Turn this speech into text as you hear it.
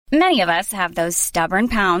Many of us have those stubborn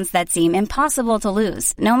pounds that seem impossible to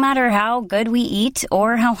lose, no matter how good we eat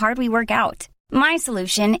or how hard we work out. My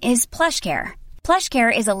solution is PlushCare.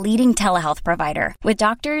 PlushCare is a leading telehealth provider with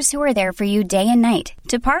doctors who are there for you day and night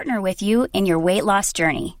to partner with you in your weight loss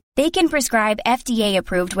journey. They can prescribe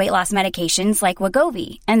FDA-approved weight loss medications like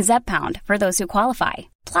Wegovy and Zepbound for those who qualify.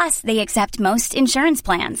 Plus, they accept most insurance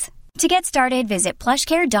plans. To get started, visit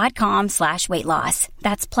plushcare.com/weightloss.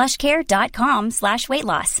 That's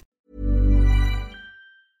plushcare.com/weightloss.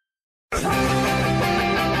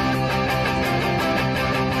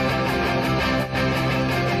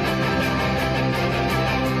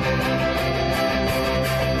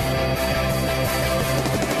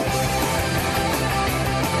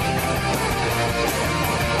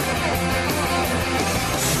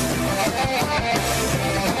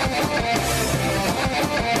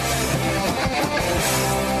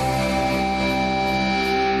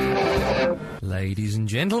 Ladies and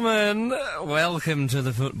gentlemen, welcome to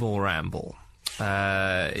the Football Ramble.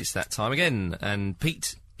 It's that time again, and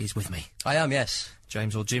Pete is with me. I am, yes.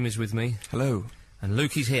 James or Jim is with me. Hello. And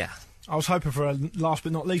Luke is here. I was hoping for a last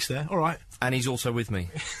but not least there. All right. And he's also with me.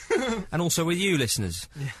 And also with you, listeners.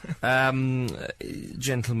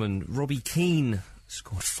 Gentlemen, Robbie Keane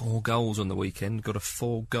scored 4 goals on the weekend, got a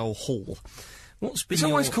 4-goal haul. What's been It's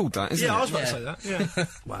always called that, isn't it? Yeah, I was about to say that, yeah.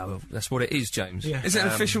 Well, that's what it is, James. Yeah. Is it an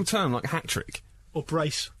official term, like hat-trick? Or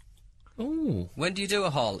brace. Ooh. When do you do a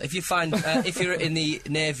haul? If you find, if you're in the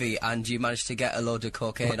Navy and you manage to get a load of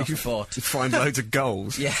cocaine off a boat. You find loads of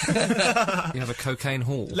goals. Yeah. You have a cocaine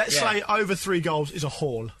haul. Let's say over 3 goals is a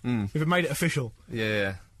haul. We've made it official.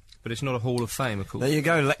 Yeah. But it's not a Hall of Fame, of course. There you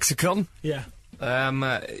go, lexicon. Yeah.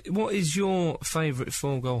 What is your favourite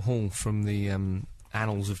 4-goal haul from the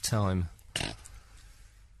annals of time?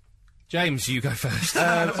 James, you go first.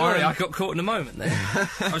 Sorry, I got caught in a moment there.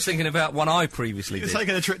 I was thinking about one I previously You're did.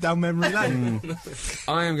 taking a trip down memory lane.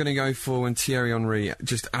 I am going to go for when Thierry Henry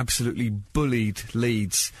just absolutely bullied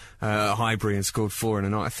Leeds at Highbury and scored 4 in a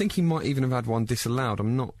night. I think he might even have had one disallowed,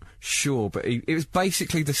 I'm not sure, but it was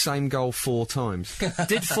basically the same goal 4 times.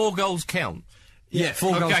 Did 4 goals count? Yeah,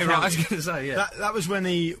 4 goals. Okay, right, I was counted. going to say, yeah. That was when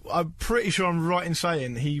I'm pretty sure I'm right in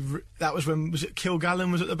saying that was when, was it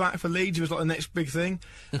Kilgallen was at the back for Leeds? It was like the next big thing,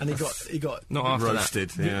 and he got Not after roasted.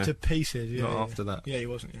 that. Yeah. to pieces. Yeah, Not yeah. after that. Yeah, he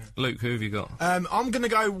wasn't. Yeah. Luke, who have you got? I'm going to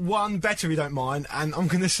go one better, if you don't mind, and I'm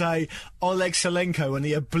going to say Oleg Salenko when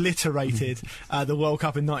he obliterated the World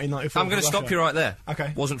Cup in 1994. I'm going to stop you right there.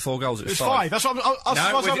 Okay. Wasn't 4 goals, it was It's 5. That's what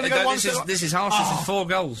I'm going to go one step. this is harsh, this is 4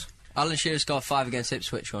 goals. Alan Shearer scored 5 against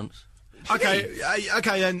Ipswich once. Okay,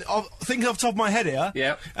 then, thinking off the top of my head here,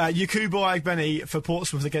 Yep. Yakubu Agbeni for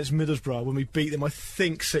Portsmouth against Middlesbrough when we beat them, I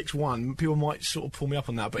think 6-1. People might sort of pull me up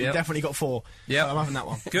on that, but Yep. he definitely got 4. Yep. So I'm having that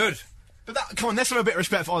one. Good. But come on, let's have a bit of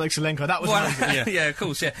respect for Oleg Salenko. That was amazing. yeah, of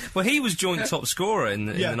course, yeah. Well, he was joint top scorer in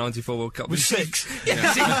the 94 World Cup. With 6.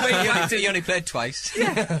 He only played twice.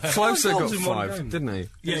 Klose goals got in one 5, game. didn't he?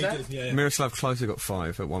 Yeah, he did. Yeah. Miroslav Klose got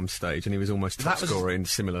 5 at one stage, and he was almost top That was- scorer in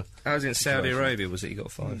similar. That was in Saudi Arabia, was it? He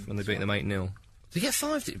got 5 when they beat them 8-0. Did he get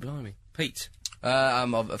 5, did he? Blimey. Pete?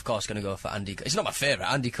 I'm of course going to go for Andy. It's not my favourite.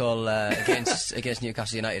 Andy Cole against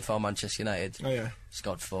Newcastle United for Manchester United. Oh, yeah.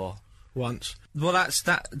 Scored 4. Once. Well,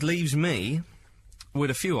 that leaves me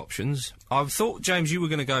with a few options. I thought, James, you were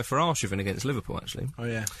going to go for Arshavin against Liverpool, actually. Oh,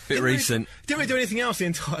 yeah. Bit recent. Didn't we do anything else the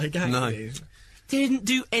entire game? No. did he? Didn't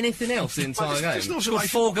do anything else the entire Well, game. it's not so Scored like-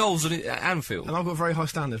 4 goals at Anfield. And I've got very high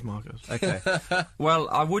standards, Marcus. Okay. Well,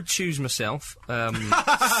 I would choose myself,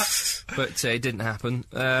 but it didn't happen.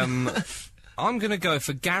 I'm going to go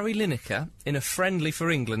for Gary Lineker in a friendly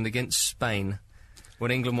for England against Spain. When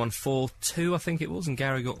England won 4-2, I think it was, and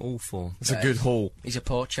Gary got all 4. It's a good haul. He's a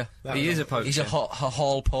poacher. He is a poacher. He's a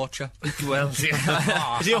hall poacher. Well,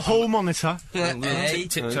 Is he a hall monitor? Hey.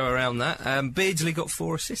 tiptoe around that. Beardsley got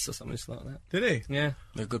 4 assists or something like that. Did he? Yeah.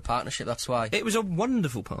 A good partnership, that's why. It was a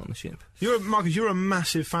wonderful partnership. Marcus, you're a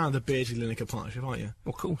massive fan of the Beardsley-Lineker partnership, aren't you?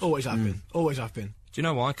 Of course. Always have been. Always have been. Do you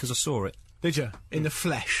know why? Because I saw it. Did you? In the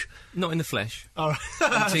flesh? Not in the flesh. All right. On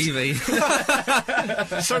TV.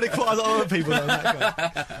 So did quite a lot of other people on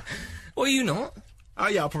that guy. Or you not? Oh,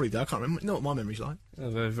 yeah, I probably do. I can't remember. Know what my memory's like. Oh,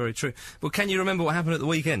 very, very true. Well, can you remember what happened at the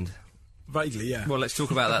weekend? Vaguely, yeah. Well, let's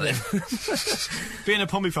talk about that then. Being a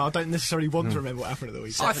Pompey fan, I don't necessarily want to remember what happened at the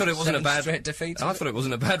weekend. I thought it wasn't a 7 bad straight defeats. I thought it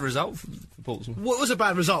wasn't a bad result for Portsmouth. What was a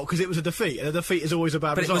bad result? Because it was a defeat, and a defeat is always a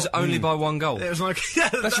bad But it result. was only by 1 goal. It was like, yeah,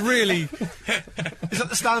 That's really... is that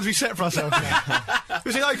the standards we set for ourselves now? It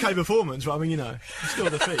was an okay performance, but I mean, still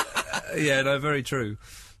a defeat. Yeah, no, very true.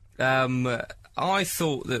 I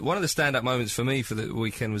thought that one of the stand-up moments for me for the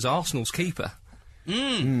weekend was Arsenal's keeper.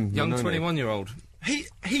 Young 21-year-old. He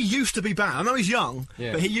used to be bad. I know he's young,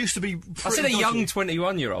 Yeah. but he used to be. I said a pretty young dodgy.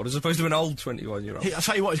 21-year-old as opposed to an old 21-year-old. I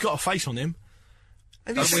tell you what, he's got a face on him.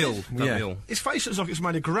 Have you seen his- Don't we all? His face looks like it's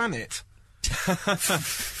made of granite.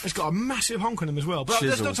 He's got a massive honk on him as well. But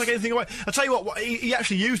let's not take anything away. I tell you what, he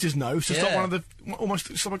actually used his nose to stop Yeah. one of the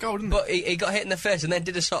almost stop a goal, didn't But he got hit in the face and then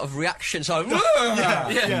did a sort of reaction, so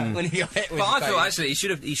Yeah. when he got hit with But I his feel face. actually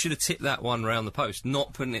he should have tipped that one round the post,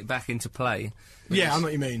 not putting it back into play. Yeah, I know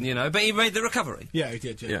what you mean. You know, but he made the recovery. Yeah, he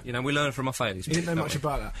did. Yeah. You know, we learn from our failures. He didn't know much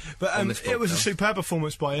about that. But On this it was a podcast. superb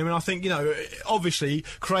performance by him, and I think, obviously,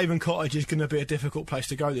 Craven Cottage is going to be a difficult place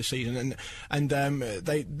to go this season, and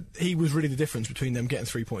he was really the difference between them getting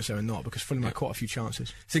 3 points there and not, because Fulham had quite a few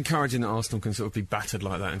chances. It's encouraging that Arsenal can sort of be battered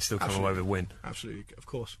like that and still come away with a win. Absolutely, of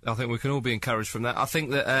course. I think we can all be encouraged from that. I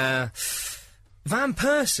think that Van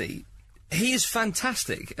Persie, he is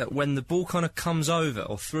fantastic at when the ball kind of comes over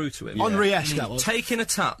or through to him. Henri-esque, that was. Taking a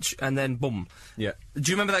touch and then boom. Yeah. Do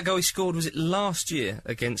you remember that goal he scored? Was it last year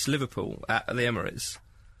against Liverpool at the Emirates?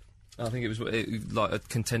 I think it was like a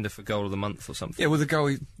contender for goal of the month or something. Yeah,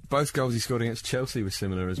 well, both goals he scored against Chelsea were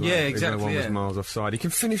similar as well. Yeah, Even though exactly, one was yeah. miles offside. He can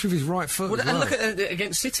finish with his right foot. Well, as and well. look at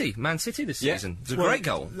against City, Man City this Yeah. season. It's a Well, great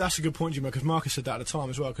goal. That's a good point, Jimmy, because Marcus said that at the time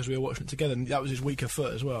as well, because we were watching it together, and that was his weaker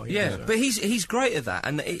foot as well. Yeah, so. but he's great at that,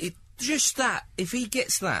 and just that, if he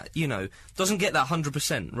gets that, doesn't get that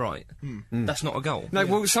 100% right, that's not a goal. No,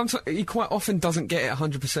 well, sometimes he quite often doesn't get it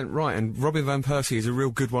 100% right, and Robin van Persie is a real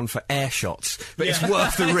good one for air shots, but it's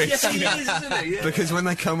worth the risk because when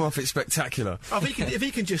they come off, it's spectacular. Oh, if he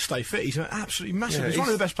can just stay fit, he's absolutely massive. Yeah, he's one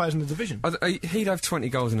of the best players in the division. He'd have 20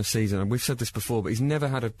 goals in a season, and we've said this before, but he's never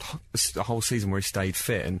had a whole season where he stayed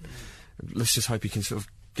fit, and let's just hope he can sort of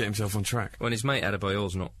get himself on track. When his mate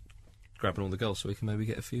Adebayor's not grabbing all the goals, so he can maybe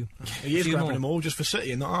get a few. He is few grabbing more. them all just for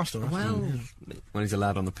City and not Arsenal. Well, When he's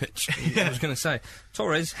allowed on the pitch. I was going to say,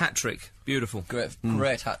 Torres, hat-trick, beautiful.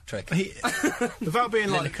 Great hat trick. Without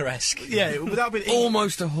being like, Lineker-esque. yeah, without being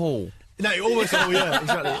Almost a haul. No, almost all, yeah,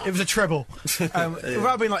 exactly. It was a treble.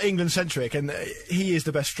 Without being like England-centric, and he is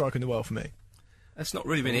the best striker in the world for me. That's not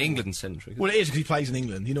really been England-centric. Well, it is because he plays in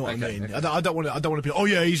England. You know what I Okay, mean. okay. I don't want to be. Oh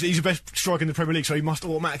yeah, he's the best striker in the Premier League, so he must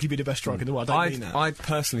automatically be the best striker in the world. I don't mean that. I'd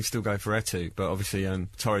personally still go for Etu, but obviously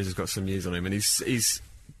Torres has got some years on him, and he's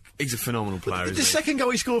a phenomenal player. The isn't he? second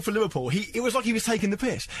goal he scored for Liverpool, it was like he was taking the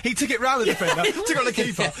piss. He took it round the defender, took it on the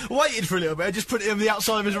keeper, waited for a little bit, and just put it on the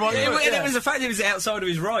outside of his right foot. And Yeah. it was the fact that it was the outside of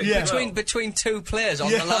his right. Yeah. as well. Between two players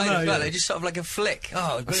on Yeah, the line I know, as well, yeah. it's just sort of like a flick.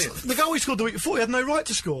 Oh, brilliant. The goal he scored the week before, he had no right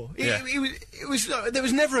to score. Yeah. There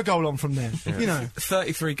was never a goal on from there. You know,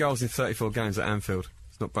 33 goals in 34 games at Anfield.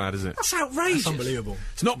 It's not bad, is it? That's outrageous. it's unbelievable.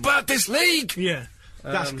 It's not bad, this league! Yeah,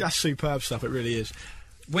 that's superb stuff. It really is.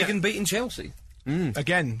 Wigan beating Chelsea.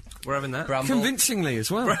 Again, We're having that. Bramble. Convincingly as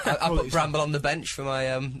well. I put Bramble on the bench for my.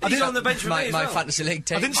 He's on the bench for my, me as my well. fantasy league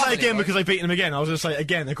team. I didn't say again because they beat him again. I was going to say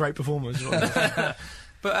again a great performance.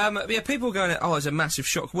 But yeah, people were going, oh, it's a massive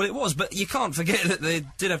shock. Well, it was, but you can't forget that they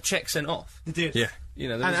did have Czech sent off. They did. Yeah. You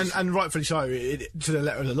know, there was And rightfully so, to the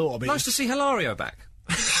letter of the law. I mean, nice to see Hilario back.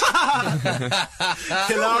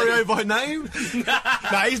 Hilario by name?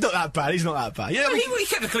 No, he's not that bad. He's not that bad. Yeah, I mean, He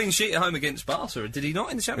kept a clean sheet at home against Barca, did he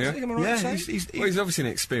not, in the Champions Yeah. League? Am I right in yeah, saying? Well, he's obviously an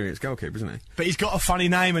experienced goalkeeper, isn't he? but he's got a funny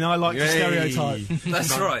name, and I like the stereotype.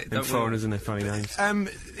 That's right. And don't foreigners and their funny names.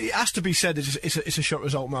 It has to be said that it's a shot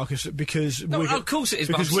result, Marcus, because No, of course it is,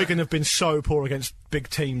 but because I'm Wigan saying- have been so poor against big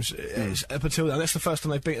teams up until now. That's the first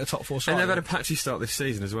time they've beaten a top four side. And they've had a patchy start this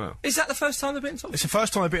season as well. Is that the first time they've been top? It's the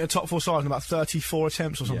first time they've beaten a top four side in about 34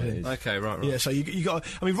 attempts or something. Okay, right. Yeah, so you got.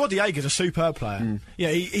 I mean, Roddy Ager's a superb player. Yeah,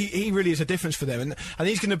 he really is a difference for them, and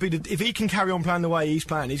he's going to be if he can carry on playing the way he's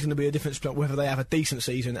playing, he's going to be a difference whether they have a decent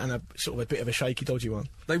season and a sort of a bit of a shaky, dodgy one.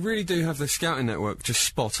 They really do have the scouting network just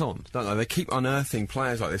spot on, don't they? They keep unearthing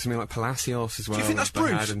players like this. I mean, like Palacios as well. Do you think that's and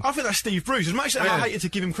Bruce? Bahad and- I think that's Steve Bruce. As much as I hated to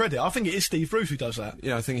give him credit, I think it is Steve Bruce who does that,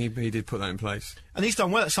 Yeah, I think he did put that in place. and he's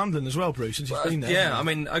done well at Sunderland as well, Bruce, since he's been there. Yeah, I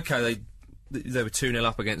mean, okay, they were 2-0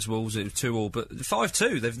 up against Wolves, it was 2-2, but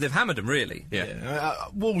 5-2, they've hammered them, really. Yeah,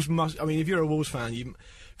 Wolves must. I mean, if you're a Wolves fan,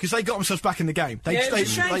 because they got themselves back in the game. They, Yeah, it was a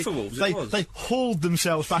shame for Wolves, it was. They hauled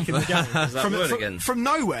themselves back in the game that word again? from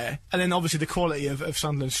nowhere, and then obviously the quality of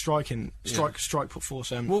Sunderland's strike put force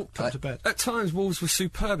put to bed. At times, Wolves were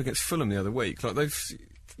superb against Fulham the other week. Like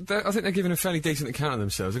I think they're giving a fairly decent account of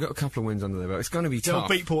themselves. They've got a couple of wins under their belt. It's going to be They'll tough.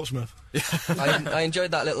 beat Portsmouth. I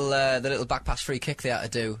enjoyed that the little back pass free kick they had to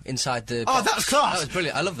do inside the. Oh, box. that was class. That was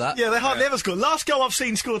brilliant. I love that. Yeah, they hardly ever scored. Last goal I've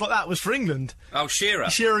seen scored like that was for England. Oh, Shearer.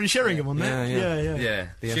 Shearer and Sheringham on there. Yeah. Yeah,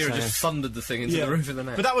 The Shearer SAS. just thundered the thing into Yeah. the roof of the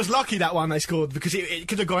net. But that was lucky, that one they scored, because it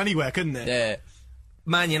could have gone anywhere, couldn't it? Yeah.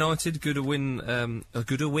 Man United, good a win.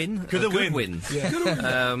 Good a win.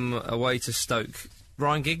 Yeah. Away to Stoke.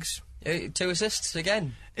 Ryan Giggs. 2 assists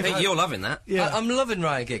again. Hey, you're loving that. Yeah. I'm loving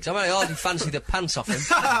Ryan Giggs. I hardly fancy the pants off him.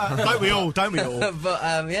 Don't we all?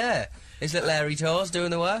 But, yeah. His little airy toes doing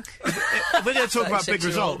the work. We're going to talk about big 36-year-old.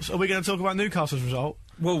 results. Are we going to talk about Newcastle's result?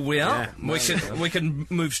 Well, we are. Yeah. We can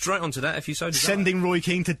move straight onto that if you so desire. Sending Roy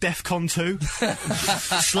Keane to DEFCON 2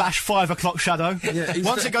 / 5 o'clock shadow. Yeah,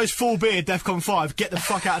 Once it goes full beard, DEFCON 5, get the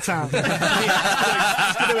fuck out of town. He's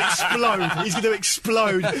going to explode. He's going to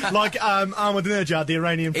explode like Ahmadinejad, the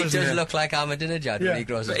Iranian He president. does look like Ahmadinejad when he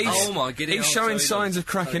grows up. Oh my goodness. He's showing signs of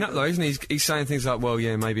cracking up, though, isn't he? He's saying things like, well,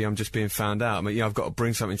 yeah, maybe I'm just being found out. But, yeah, I've got to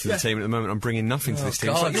bring something to the team at the moment. I'm bringing nothing to this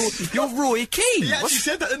team. God. It's like, you're Roy Keane! He actually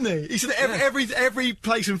said that, didn't he? He said that every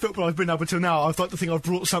place in football I've been up until now, I've like to think I've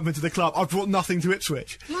brought something to the club. I've brought nothing to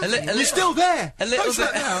Ipswich. You're still there! A little Don't say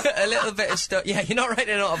that bit, a little bit of stuff. Yeah, you're not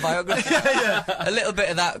writing an autobiography. A little bit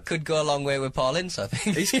of that could go a long way with Paul Ince, I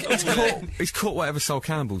think. He's caught whatever Sol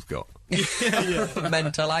Campbell's got.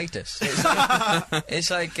 Mentalitis.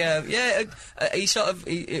 It's like, he sort of,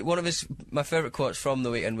 one of my favourite quotes from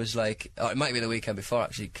the weekend was like, it might be the weekend before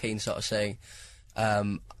actually, Keane sort of saying,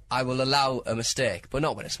 I will allow a mistake, but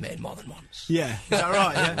not when it's made more than once. Yeah, is that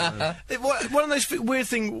right? Yeah. One of those weird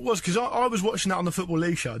things was because I was watching that on the Football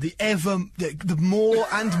League show. The more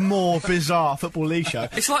and more bizarre Football League show.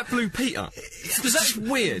 It's like Blue Peter. That's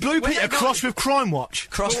weird. Blue Peter crossed with Crime Watch.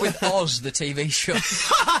 Crossed with Oz, the TV show.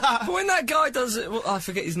 But when that guy does it, well, I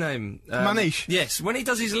forget his name. Manish. Yes, when he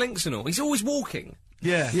does his links and all, he's always walking.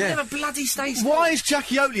 Yeah. He never bloody stays still. Why is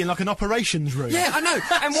Jackie Oatley in like an operations room? Yeah, I know.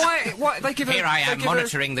 And why they give her... Here I am they give her-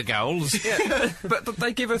 monitoring the goals. Yeah, but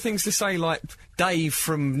they give her things to say like Dave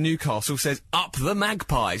from Newcastle says up the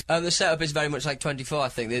Magpies. The setup is very much like 24, I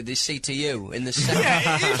think. The CTU in the second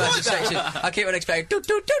Yeah, it is like that. section. I keep on expecting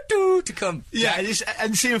to come. Yeah,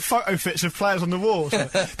 and seeing photo fits of players on the walls.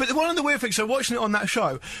 But one of the weird things, so watching it on that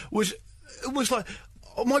show was like.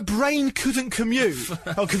 My brain couldn't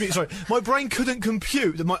My brain couldn't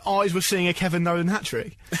compute that my eyes were seeing a Kevin Nolan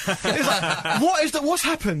hat-trick. It was like, what's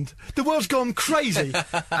happened? The world's gone crazy.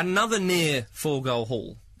 Another near 4-goal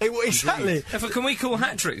haul. Exactly. Can we call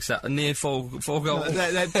hat-tricks that a near 4-goal?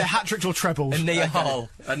 They're hat-tricks or trebles. A near haul.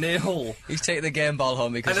 A near haul. He's taking the game ball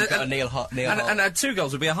home because he's got a near haul. And 2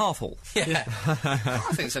 goals would be a half haul. Yeah.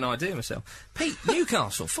 I think it's an idea myself. Pete,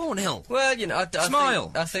 Newcastle, 4-0. Well, you know, I Smile.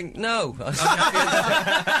 think no.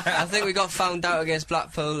 I think we got found out against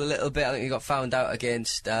Blackpool a little bit. I think we got found out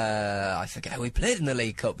against, I forget how we played in the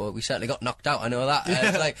League Cup, but we certainly got knocked out, I know that.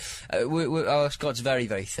 It's like, our squad's very,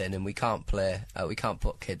 very thin and we can't play, we can't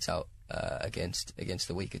put kids out against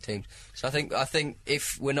the weaker teams. So I think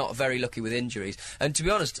if we're not very lucky with injuries, and to be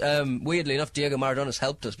honest, weirdly enough, Diego Maradona's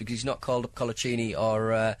helped us because he's not called up Colaccini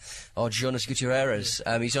or Jonas Gutierrez.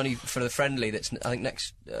 He's only for the friendly that's I think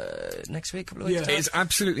next week, couple of weeks. Yeah. It's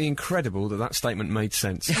absolutely incredible that statement made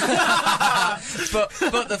sense. but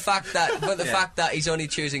the fact that he's only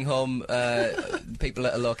choosing home people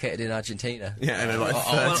that are located in Argentina. Yeah, and they're like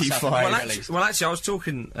Or 35. Well, actually, I was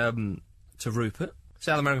talking to Rupert,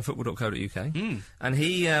 SouthAmericanFootball.co.uk, and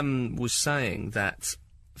he was saying that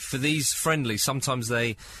for these friendlies, sometimes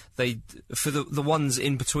they for the ones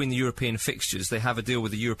in between the European fixtures, they have a deal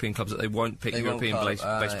with the European clubs that they won't pick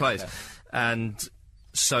European-based players, and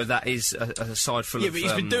so that is a side full of... Yeah, but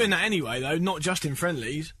he's been doing that anyway, though, not just in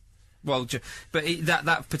friendlies. Well, but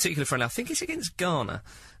that particular friendly, I think it's against Ghana.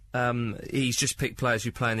 He's just picked players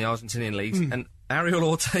who play in the Argentinian leagues, and Ariel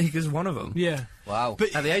Ortega's one of them. Yeah. Wow.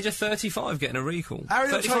 But At the age of 35, getting a recall.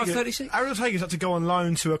 36? Ariel Ortega's had to go on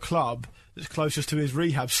loan to a club that's closest to his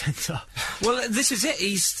rehab centre. Well, this is it.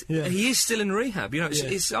 He is still in rehab. You know,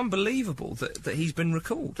 it's unbelievable that he's been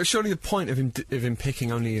recalled. But surely the point of him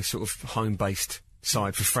picking only a sort of home-based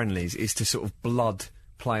side for friendlies is to sort of blood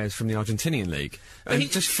players from the Argentinian league. And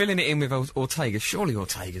just filling it in with Ortega. Surely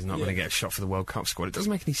Ortega's not going to get a shot for the World Cup squad. It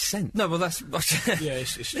doesn't make any sense. No, well, that's...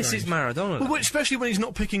 It's this is Maradona. Well, especially when he's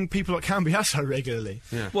not picking people like Cambiasso regularly.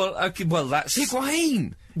 Yeah. Well, okay, well, that's...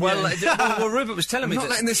 Higuain! Well, well, Rupert was telling me not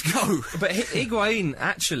letting this go. But Higuain,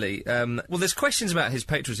 actually... well, there's questions about his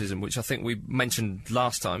patriotism, which I think we mentioned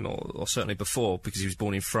last time, or certainly before, because he was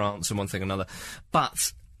born in France and one thing or another.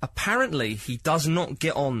 But apparently he does not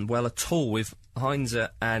get on well at all with Heinze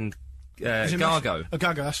and Gago.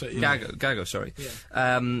 Gago, that's it. Yeah. Gago, sorry. Yeah.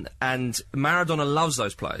 And Maradona loves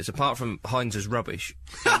those players, apart from Heinze's rubbish.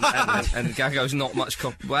 and Gago's not much...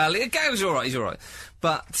 well, Gago's all right, he's all right.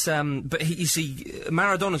 But you see,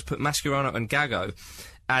 Maradona's put Mascherano and Gago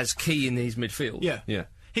as key in his midfield. Yeah. Yeah.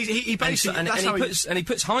 He basically and he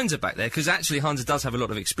puts Heinze back there because actually Heinze does have a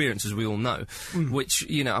lot of experience, as we all know. Which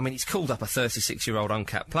I mean, he's called up a 36-year-old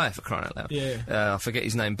uncapped player, for crying out loud. Yeah. I forget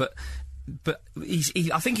his name, but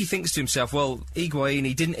I think he thinks to himself, well,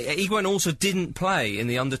 Higuain also didn't play in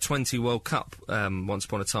the under-20 World Cup once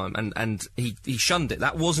upon a time, and he shunned it.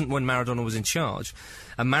 That wasn't when Maradona was in charge,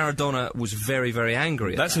 and Maradona was very, very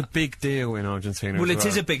angry at That's that. a big deal in Argentina. Well, as it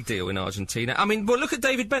is a big deal in Argentina. I mean, well, look at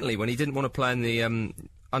David Bentley when he didn't want to play in the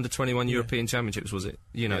under-21 European Championships, was it?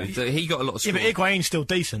 He got a lot of Yeah, score. but Higuain's still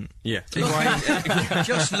decent. Yeah.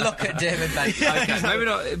 Just look at David Bentley. Okay, maybe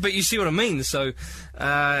not, but you see what I mean. So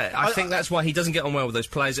I think that's why he doesn't get on well with those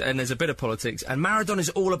players, and there's a bit of politics. And Maradona is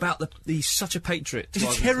all about he's such a patriot. He's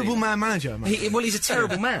a terrible manager, man. He's a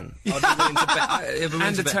terrible man. I'd be willing to bet.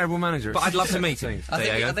 And a terrible manager. But I'd love to meet him.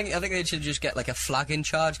 I think they should just get like a flag in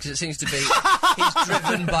charge, because it seems to be he's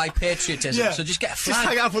driven by patriotism. Yeah. So just get a flag. Just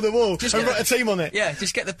hang it up on the wall and write a team on it. Yeah,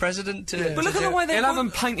 just get the president to. But look at the way They'll have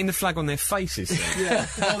them painting the flag on their faces. Yeah,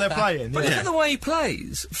 while they're playing. But look at the way he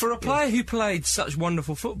plays. For a player who played such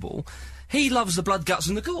wonderful football, he loves the blood, guts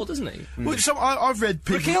and the gore, doesn't he? Well, I've read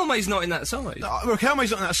people... Riquelme's not in that side.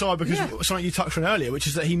 Riquelme's not on that side because of something you touched on earlier, which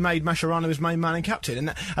is that he made Mascherano his main man and captain,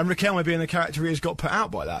 and Riquelme, being the character he has, got put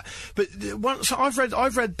out by that. But so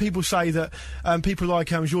I've read people say that people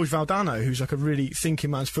like Jorge Valdano, who's like a really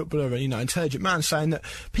thinking man's footballer and intelligent man, saying that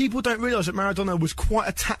people don't realise that Maradona was quite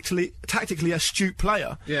a tactically astute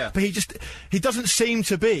player. Yeah. But he doesn't seem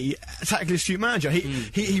to be a tactically astute manager.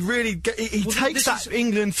 He really takes that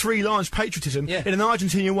England 3 lines patriotism in an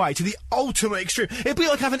Argentinian way to the ultimate extreme. It'd be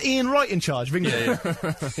like having Ian Wright in charge of England.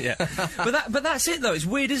 Yeah. But that's it, though. It's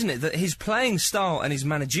weird, isn't it, that his playing style and his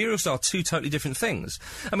managerial style are two totally different things.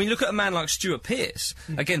 I mean, look at a man like Stuart Pearce.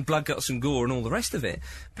 Again, blood, guts and gore and all the rest of it.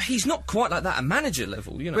 But he's not quite like that at manager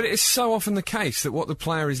level, But it is so often the case that what the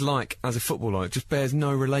player is like as a footballer just bears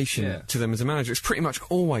no relation to them as a manager. It's pretty much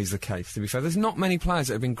always the case, to be fair. There's not many players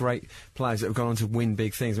that have been great players that have gone on to win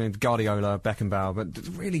big things. I mean, Guardiola, Beckenbauer,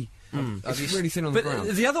 but really... It's really thin on the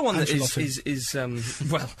ground. The other one that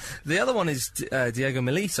the other one is Diego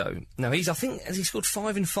Milito. Now has he scored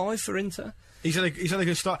 5 in 5 for Inter? He's had a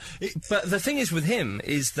good start. But the thing is with him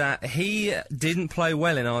is that he didn't play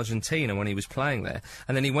well in Argentina when he was playing there,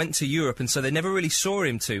 and then he went to Europe, and so they never really saw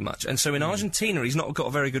him too much. And so in Argentina, he's not got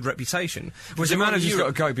a very good reputation. Whereas the manager's got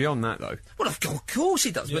to go beyond that, though. Well, of course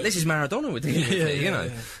he does. But this is Maradona with him, you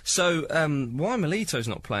know. So why Milito's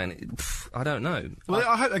not playing? I don't know. Well,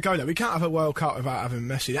 I hope they go there. We can't have a World Cup without having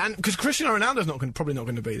Messi, and because Cristiano Ronaldo's probably not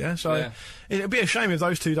going to be there. So it'd be a shame if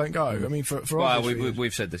those two don't go. I mean, for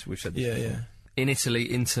we've said this. Yeah. In Italy,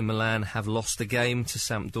 Inter Milan have lost a game to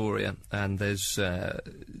Sampdoria, and there's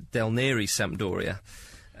Del Neri Sampdoria,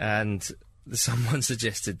 and someone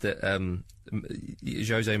suggested that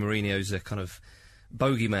Jose Mourinho's a kind of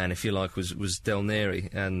bogeyman, if you like, was Del Neri,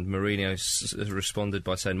 and Mourinho responded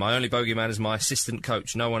by saying, "My only bogeyman is my assistant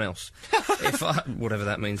coach, no one else." Whatever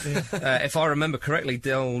that means. If I remember correctly,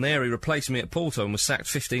 Del Neri replaced me at Porto and was sacked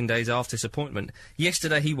 15 days after his appointment.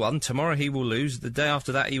 Yesterday he won, tomorrow he will lose, the day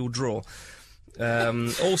after that he will draw.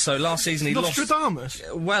 Also, last season he lost. Nostradamus.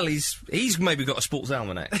 Well, he's maybe got a sports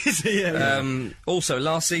almanac. Yeah. Also,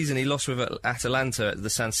 last season he lost with Atalanta at the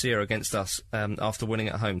San Siro against us after winning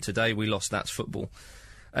at home. Today we lost. That's football.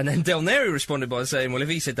 And then Del Neri responded by saying, "Well, if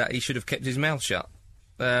he said that, he should have kept his mouth shut."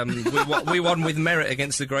 We won with merit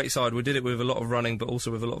against the great side. We did it with a lot of running, but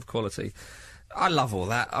also with a lot of quality. I love all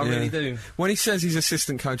that. I really do. When he says his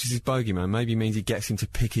assistant coach is his bogeyman, maybe means he gets him to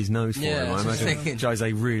pick his nose for him. I imagine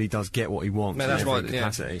Jose really does get what he wants. No, that's right.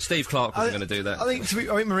 Yeah. Steve Clark wasn't going to do that. I think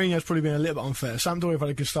Mourinho's probably been a little bit unfair. Sampdoria have had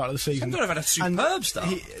a good start of the season. Sampdoria have had a superb start.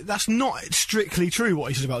 That's not strictly true what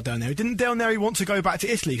he says about Del Neri. Didn't Del Neri want to go back to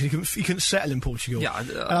Italy because he couldn't settle in Portugal? Yeah,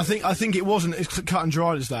 and I think it wasn't as cut and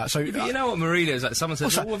dried as that. So you know what Mourinho's like? Someone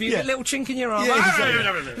says, "Oh, have you got a little chink in your arm?"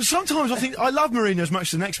 Exactly. Sometimes I think I love Mourinho as much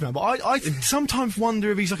as the next man, but I sometimes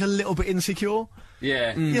wonder if he's like a little bit insecure.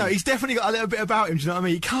 Yeah. You know, he's definitely got a little bit about him, do you know what I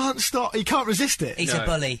mean? He can't resist it. He's a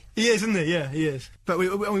bully. He is, isn't he? Yeah, he is. But we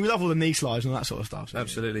love all the knee slides and all that sort of stuff. So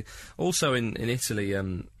absolutely. Also in Italy,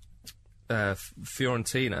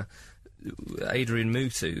 Fiorentina, Adrian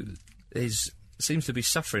Mutu seems to be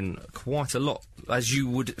suffering quite a lot, as you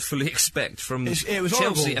would fully expect from it was Chelsea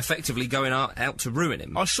horrible. Effectively going out to ruin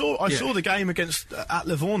him. I saw the game against at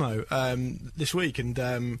Livorno this week,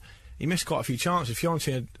 and he missed quite a few chances.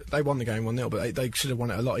 Fiorentina, they won the game 1-0, but they should have won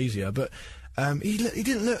it a lot easier. But he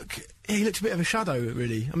didn't look. He looked a bit of a shadow,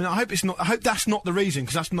 really. I mean, I hope that's not the reason,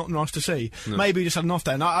 because that's not nice to see. No. Maybe he just had an off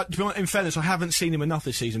day. And in fairness, I haven't seen him enough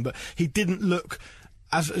this season, but he didn't look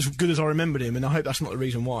as good as I remembered him, and I hope that's not the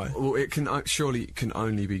reason why. Well, surely it can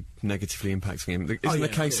only be negatively impacting him. Isn't the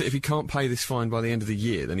case that if he can't pay this fine by the end of the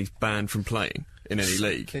year, then he's banned from playing in any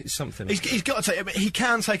league? It's something. He's got to take it. He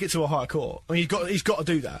can take it to a higher court. I mean, he's got to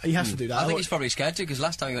do that. He has to do that. I think he's probably scared to, because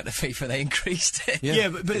last time he went to FIFA, they increased it. Yeah,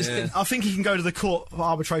 but I think he can go to the court for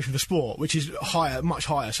arbitration for sport, which is higher, much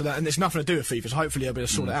higher. So and it's nothing to do with FIFA. So hopefully he'll be able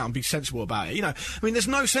to sort it out and be sensible about it. You know, I mean, there's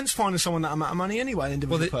no sense finding someone that amount of money anyway, an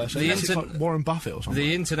individual person. Unless it's like Warren Buffett or something.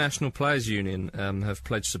 The International Players Union have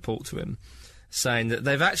pledged support to him, saying that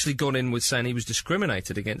they've actually gone in with saying he was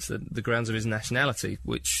discriminated against the grounds of his nationality,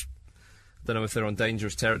 which I don't know if they're on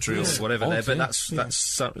dangerous territory or whatever there, but that's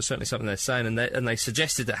certainly something they're saying. And they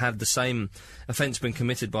suggested that had the same offence been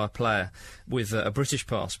committed by a player with a British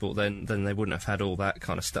passport, then they wouldn't have had all that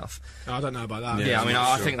kind of stuff. I don't know about that. Yeah, I mean,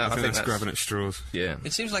 I think that's grabbing at straws. Yeah,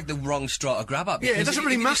 it seems like the wrong straw to grab at. Yeah, it doesn't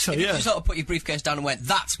really matter. If you just sort of put your briefcase down and went,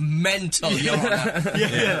 "That's mental," Your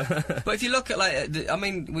Honour. But if you look at I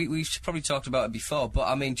mean, we've probably talked about it before, but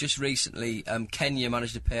I mean, just recently, Kenya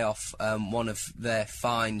managed to pay off one of their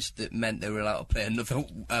fines that meant they were allowed to play another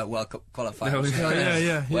World Cup qualifier.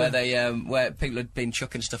 Where people had been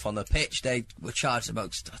chucking stuff on the pitch, they were charged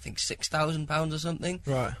about, I think, £6,000 or something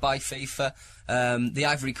by FIFA. The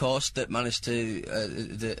Ivory Coast that managed to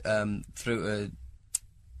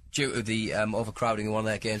due to the overcrowding in one of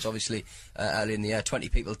their games, obviously, early in the year, 20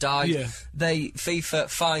 people died. Yeah. FIFA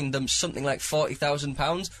fined them something like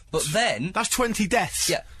 £40,000, but then... That's 20 deaths.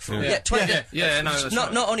 Yeah. 20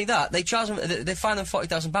 not only that, they charged them, they fined them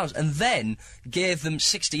 £40,000 and then gave them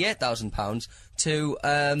 £68,000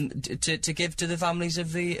 to give to the families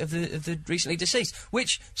of the recently deceased.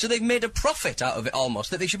 So they've made a profit out of it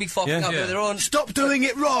almost, that they should be forking out of their own... Stop doing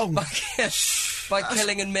it wrong! By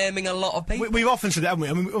killing and maiming a lot of people. We've often said that,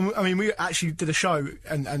 haven't we? I mean, we actually did a show,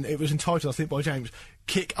 and it was entitled, I think, by James,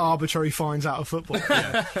 "Kick Arbitrary Fines Out of Football."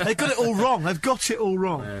 They've got it all wrong. They've got it all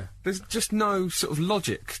wrong. Yeah. There's just no sort of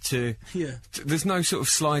logic to... There's no sort of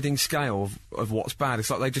sliding scale of what's bad. It's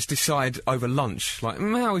like they just decide over lunch, like,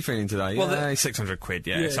 how are we feeling today? Well, £600,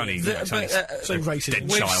 it's only... so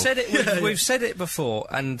racist. We've said it before,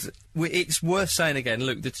 and it's worth saying again.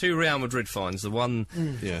 Look, the two Real Madrid fines, the one...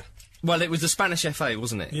 Well, it was the Spanish FA,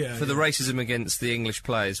 wasn't it? Yeah. For the racism against the English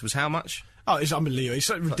players, was how much? Oh, it's unbelievable. It's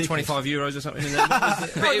so ridiculous. Like €25 or something.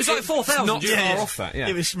 It was like 4,000. Not far off that. Yeah.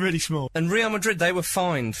 It was really small. And Real Madrid, they were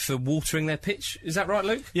fined for watering their pitch. Is that right,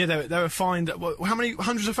 Luke? Yeah, they were fined. How many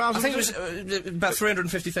hundreds of thousands? I think it was about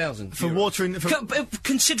 350,000 for watering.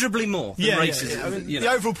 Considerably more. Than racism. Yeah. I mean,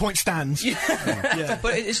 the overall point stands.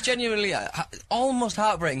 But it's genuinely almost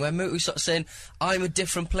heartbreaking when Mooty's sort of saying, "I'm a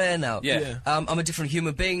different player now. I'm a different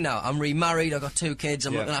human being now. I'm remarried. I've got 2 kids.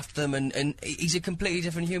 I'm looking after them, and he's a completely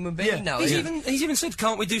different human being now." He's even said,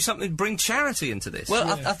 "Can't we do something to bring charity into this?" Well,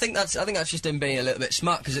 I think that's just him being a little bit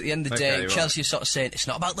smart, because at the end of the day, Chelsea are sort of saying it's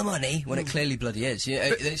not about the money when it clearly bloody is.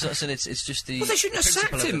 They sort of said it's just the. Well, they shouldn't have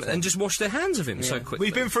sacked him and just washed their hands of him so quickly.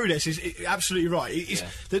 We've been through this. It's absolutely right.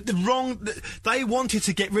 They wanted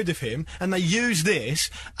to get rid of him, and they used this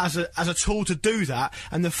as a tool to do that.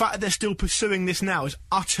 And the fact that they're still pursuing this now is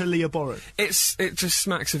utterly abhorrent. It just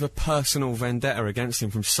smacks of a personal vendetta against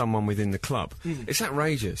him from someone within the club. It's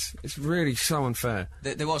outrageous. It's really so unfair.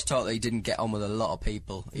 There was talk that he didn't get on with a lot of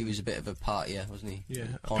people. He was a bit of a partier, wasn't he? Yeah,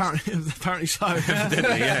 apparently so.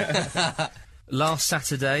 Evidently, yeah. Last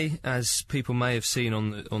Saturday, as people may have seen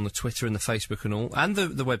on the Twitter and the Facebook and all, and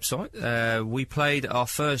the website, we played our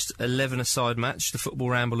first 11-a-side match, the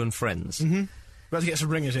Football Ramble and Friends. We had to get some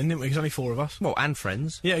ringers in, didn't we? Because only 4 of us. Well, and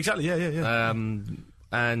friends. Yeah, exactly. Yeah.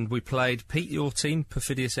 And we played Pete, your team,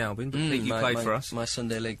 Perfidious Albion. Pete, you played for us. My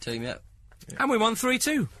Sunday League team, yeah. And we won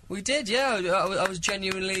 3-2. We did, yeah. I was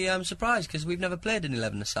genuinely surprised, because we've never played an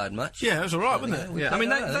 11-a-side match. Yeah, it was all right, wasn't it? Yeah, I mean,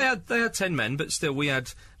 they had 10 men, but still, we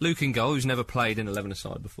had Luke in goal, who's never played in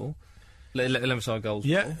 11-a-side before. 11-a-side goals.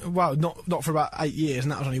 Yeah, well, not for about 8 years,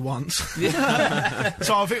 and that was only once. So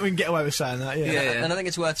I think we can get away with saying that, yeah. And I think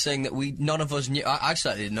it's worth saying that none of us knew, I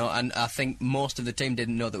certainly didn't know, and I think most of the team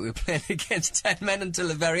didn't know that we were playing against 10 men until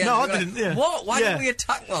the very end. No, I didn't, yeah. What? Why did we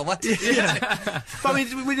attack? Well, what did we do? But I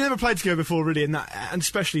mean, we never played together before, really, and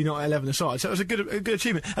especially not 11-a-side, so it was a good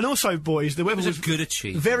achievement. And also, boys, the weather was a good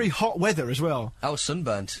achievement. Very hot weather as well. I was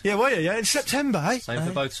sunburnt. Yeah, were you? Yeah, in September, eh? Same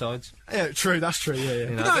for both sides. Yeah, true, that's true, yeah.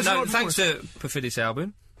 No, thanks to Perfidious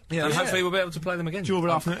Albion. Yeah, and hopefully we'll be able to play them again.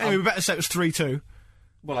 Anyway, we better say it was 3-2.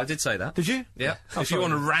 Well, I did say that. Did you? Yeah. If you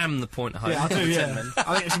want to ram the point home. Yeah, I do, yeah.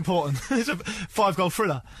 I think it's important. It's a 5-goal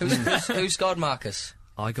thriller. Who scored, Marcus?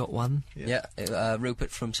 I got one. Yeah,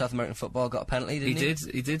 Rupert from South American Football got a penalty, didn't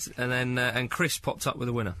he? He did. And then and Chris popped up with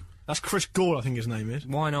a winner. That's Chris Gore, I think his name is.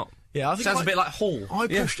 Why not? Yeah, I think Sounds a bit like Hall. I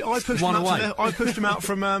pushed him out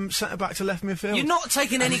from centre back to left midfield. You're not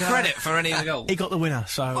taking any credit for any of the goals. He got the winner,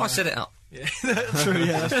 so I set it up. Yeah, true.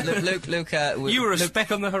 Yeah, Luke, you were a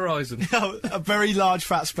speck on the horizon. a very large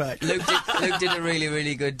fat speck. Luke did a really,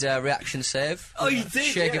 really good reaction save. Oh, you did?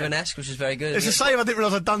 Shea Given-esque, which was very good. It's a save I didn't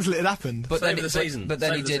realise I'd done till it had happened. But then, Save of the season. But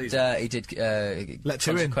then Save he of the did Let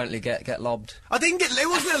two in. consequently get lobbed. I didn't get. It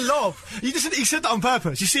wasn't a lob. He said that on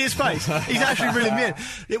purpose. You see his face. He's actually reeling me in.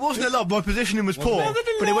 It wasn't a lob. My positioning was poor,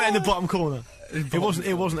 but it went in the bottom corner.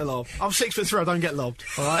 It wasn't a lob. I'm 6'3". I don't get lobbed.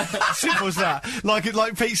 All right, simple as that. Like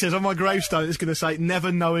Pete says on my gravestone, it's going to say never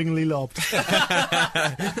knowingly lobbed.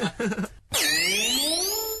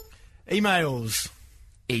 Emails.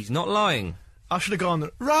 He's not lying. I should have gone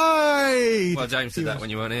right. Well, James did that when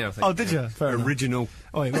you weren't here, I think. Oh, did you? Fair enough. Original.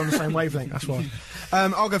 Oh, we're on the same wavelength. That's why.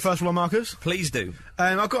 I'll go first, one, Marcus. Please do.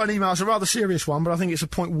 I've got an email. It's a rather serious one, but I think it's a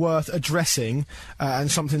point worth addressing and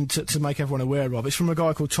something to make everyone aware of. It's from a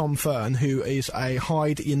guy called Tom Fern, who is a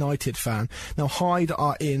Hyde United fan. Now, Hyde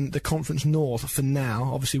are in the Conference North for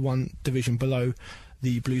now, obviously one division below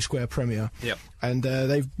the Blue Square Premier. Yep. And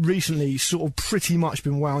they've recently sort of pretty much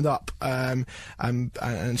been wound up and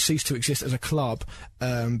ceased to exist as a club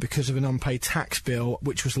because of an unpaid tax bill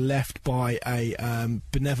which was left by a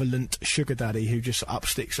benevolent sugar daddy who just up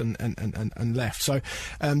sticks and left. So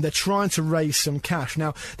they're trying to raise some cash.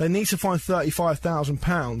 Now, they need to find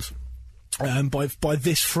 £35,000 by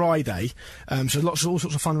this Friday, so all sorts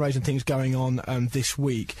of fundraising things going on this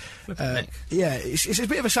week. Yeah, it's a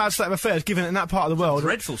bit of a sad state of affairs, given that in that part of the world,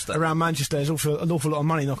 dreadful stuff around Manchester, there's also an awful lot of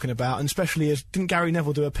money knocking about, and especially as didn't Gary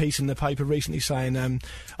Neville do a piece in the paper recently saying,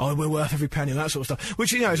 "Oh, we're worth every penny," and that sort of stuff.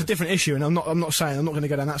 Which is a different issue, and I'm not going to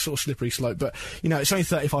go down that sort of slippery slope. But it's only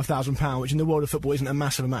 £35,000, which in the world of football isn't a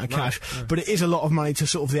massive amount of cash, but it is a lot of money to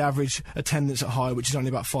sort of the average attendance at High, which is only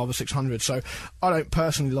about 500 or 600. So I don't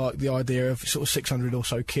personally like the idea of sort of 600 or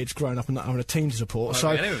so kids growing up and not having a team to support.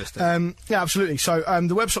 So, yeah, absolutely. So,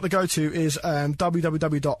 the website to go to is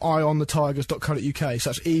www.eyeonthetigers.co.uk. So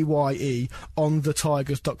that's EYE on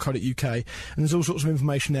thetigers.co.uk, and there's all sorts of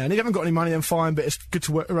information there. And if you haven't got any money, then fine, but it's good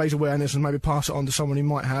to raise awareness and maybe pass it on to someone who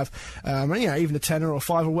might have. And even a tenner or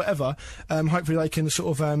 £5 or whatever. Hopefully they can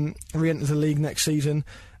sort of re-enter the league next season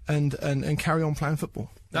and carry on playing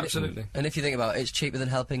football. Absolutely. And if you think about it, it's cheaper than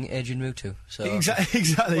helping Adrian Mutu. So exactly.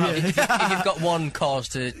 well, yeah. if you've got one cause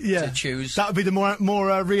to choose, that would be the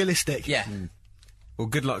more realistic. Yeah. Well,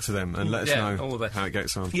 good luck to them, and let us know how it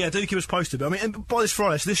gets on. Yeah, do keep us posted. But, and by this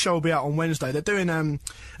Friday, so this show will be out on Wednesday. They're doing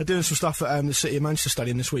some stuff at the City of Manchester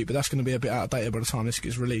Stadium this week, but that's going to be a bit outdated by the time this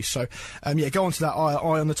gets released. So, go on to that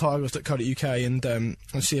eyeonthetigers.co.uk and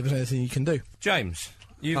see if there's anything you can do. James.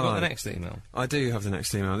 You've got the next email. I do have the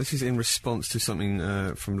next email. This is in response to something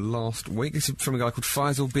from last week. This is from a guy called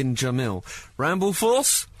Faisal bin Jamil. Ramble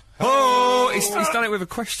Force? Oh, he's done it with a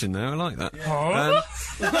question there. I like that.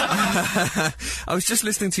 I was just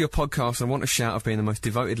listening to your podcast and want to shout of being the most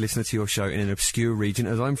devoted listener to your show in an obscure region,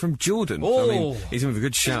 as I'm from Jordan. Oh, so, he's in with a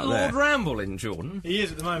good shout there. Lord Ramble in Jordan? He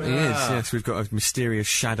is at the moment. He is, yes. We've got a mysterious,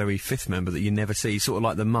 shadowy fifth member that you never see, sort of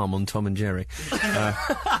like the mum on Tom and Jerry.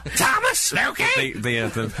 Thomas Loki!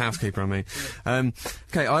 The housekeeper, I mean.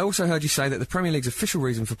 Okay, I also heard you say that the Premier League's official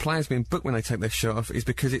reason for players being booked when they take their shirt off is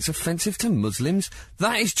because it's offensive to Muslims.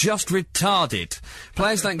 That is just retarded.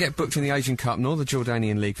 Players don't get booked in the Asian Cup nor the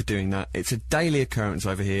Jordanian League for doing that. It's a daily occurrence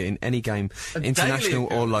over here in any game,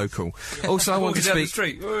 international or local. Also, I want to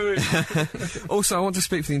speak. Also, I want to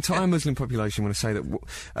speak for the entire Muslim population when I say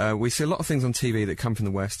that we see a lot of things on TV that come from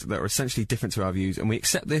the West that are essentially different to our views, and we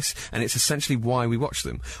accept this, and it's essentially why we watch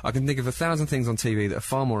them. I can think of 1,000 things on TV that are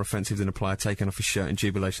far more offensive than a player taking off his shirt in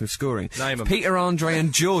jubilation of scoring. Name 'em. Peter, Andre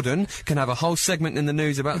and Jordan can have a whole segment in the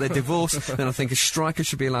news about their divorce, then I think a striker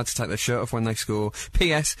should be allowed to take their shirt off when they score.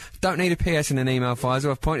 P.S. Don't need a P.S. in an email, Pfizer.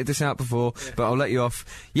 I've pointed this out before, but I'll let you off.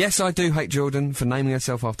 Yes, I do hate Jordan for naming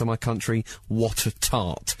herself after my country. What a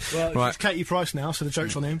tart. Well, right. It's Katie Price now, so the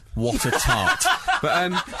joke's on him. What a tart.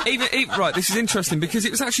 But, right, this is interesting because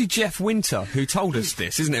it was actually Jeff Winter who told us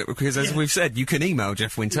this, isn't it? Because as we've said, you can email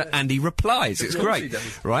Jeff Winter and he replies. It's great.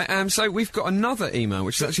 Right, so we've got another email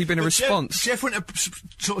which has actually been a response. Jeff Winter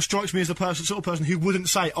sort of strikes me as the sort of person who wouldn't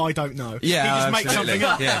say, I don't know. Yeah, he just makes absolutely. something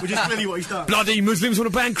up, Yeah. which is clearly what he's done. Bloody Muslims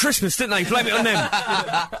want to ban Christmas, didn't they? Blame it on them.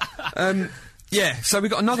 Yeah, so we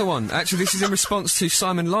got another one. Actually, this is in response to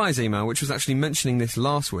Simon Ly's email, which was actually mentioning this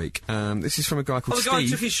last week. This is from a guy called the Steve. guy who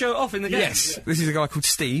took his shirt off in the game? Yes, this is a guy called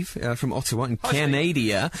Steve from Ottawa in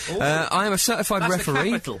Canada. I am a certified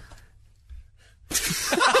referee. The capital.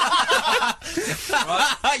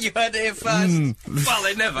 You heard it here first. Well,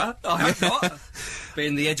 they never. I hope not.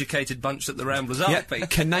 being the educated bunch that the Ramblers are, Yeah, Pete.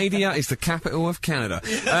 Canada is the capital of Canada.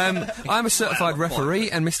 I'm a certified referee,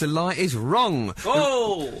 and Mr. Light is wrong.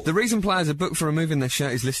 Oh! The reason players are booked for removing their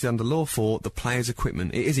shirt is listed under law for the player's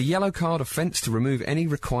equipment. It is a yellow card offence to remove any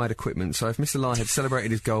required equipment, so if Mr. Light had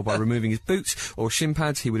celebrated his goal by removing his boots or shin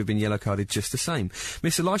pads, he would have been yellow carded just the same.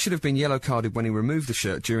 Mr. Light should have been yellow carded when he removed the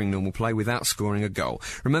shirt during normal play without scoring a goal.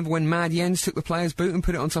 Remember when Mad Jens took the player's boot and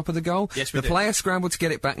put it on top of the goal? Yes, we The did. player scrambled to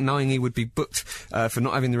get it back, knowing he would be booked for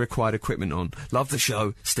not having the required equipment on. Love the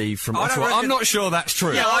show, Steve from I don't Ottawa. reckon- I'm not sure that's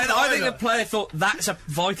true. Yeah, I think the player thought that's a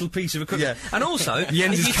vital piece of equipment. Yeah. And also...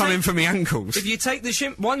 Jens if is you coming take- for me ankles. If you take the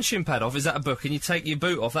one shin pad off, is that a book? And you take your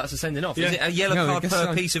boot off, that's a sending off. Yeah. Is it a yellow No, I card guess per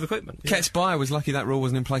so. piece of equipment? Ket's Bayer was lucky that rule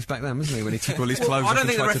wasn't in place back then, wasn't he, when he took all his clothes I off don't and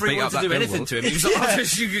think the tried to referee beat up wanted to that do anything Millwall. to him. He was like, I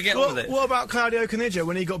just, you could get on with it. What about Claudio Caniggia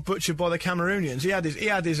when he got butchered by the Cameroonians? He had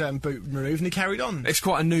his boot removed and he carried on. It's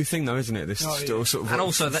quite a new thing, though, isn't it? This Oh, yeah. still sort of And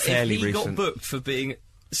also, that if fairly he recent. got booked for being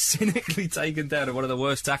cynically taken down at one of the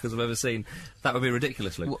worst tackles I've ever seen, that would be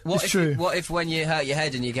ridiculous, Luke. What It's if, true. What if when you hurt your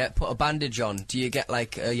head and you get put a bandage on, do you get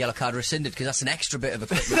like a yellow card rescinded because that's an extra bit of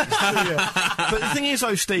equipment? Yeah. But the thing is,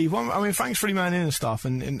 though, Steve, I mean, Frank's free man in and stuff,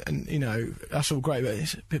 and you know, that's all great, but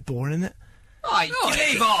it's a bit boring, isn't it?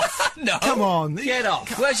 Leave off! No. Come on. Get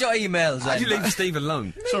off! Where's your emails How do then? you leave Steve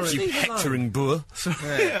alone? Sorry. You hectoring boor.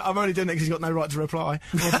 I'm only doing it because he's got no right to reply.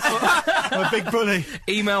 I'm a big bully.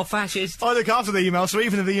 Email fascist. I look after the email, so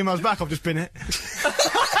even if the email's back, I've just bin it.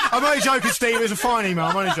 I'm only joking, Steve. It's a fine email.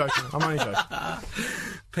 I'm only joking.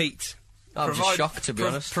 Pete. I'm just shocked, to be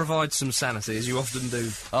honest. Provide some sanity, as you often do.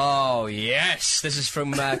 Oh, yes. This is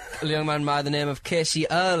from a young man by the name of Casey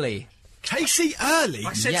Early. Casey Early?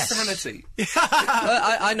 I said Yes. sanity.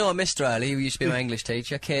 I know a Mr. Early who used to be my English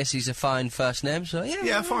teacher. Casey's a fine first name, so yeah.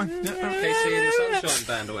 Yeah, fine. Yeah. KC in the Sunshine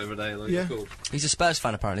Band or whatever they Yeah. called. He's a Spurs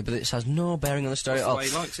fan, apparently, but this has no bearing on the story That's at the all. way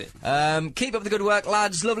he likes it. Keep up the good work,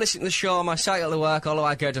 lads. Love listening to the show on my cycle to work, although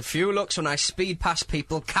I get a few looks when I speed past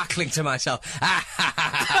people, cackling to myself.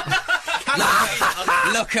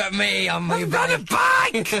 Look at me on my bloody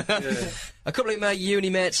bike! A couple of my uni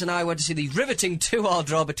mates and I went to see the riveting 2-2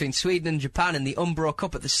 draw between Sweden and Japan in the Umbro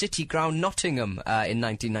Cup at the City Ground, Nottingham, in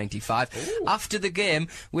 1995. Ooh. After the game,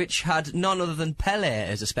 which had none other than Pele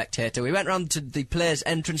as a spectator, we went round to the players'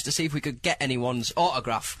 entrance to see if we could get anyone's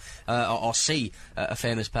autograph or see a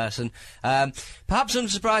famous person. Perhaps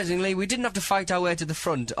unsurprisingly, we didn't have to fight our way to the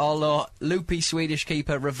front, although loopy Swedish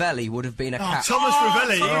keeper Ravelli would have been a cat. Thomas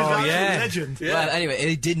Ravelli, he was an absolute yeah. legend. Well, anyway,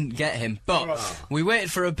 it didn't get him, but we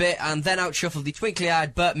waited for a bit and then out shuffled the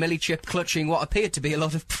twinkly-eyed Bert Millichip clutching what appeared to be a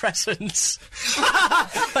lot of presents.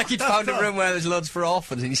 Like he'd found a room where there's loads for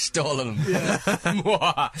orphans and he's stolen them.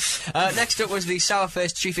 Yeah. Next up was the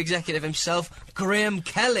sour-faced chief executive himself, Graham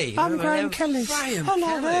Kelly. I'm Graham Kelly. Graham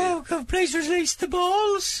Kelly. Please release the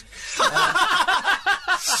balls.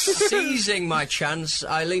 Seizing my chance,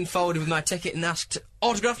 I leaned forward with my ticket and asked,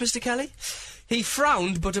 "Autograph, Mr. Kelly?" He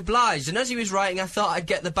frowned but obliged, and as he was writing I thought I'd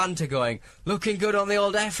get the banter going. "Looking good on the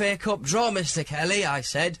old FA Cup draw, Mr. Kelly," I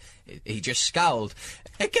said. He just scowled.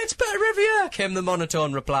 "It gets better every year," came the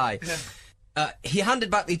monotone reply. He handed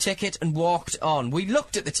back the ticket and walked on. We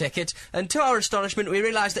looked at the ticket, and to our astonishment we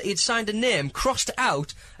realised that he had signed a name, crossed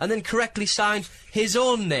out, and then correctly signed his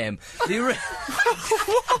own name. The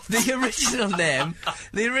original name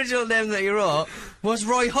that he wrote was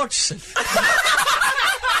Roy Hodgson.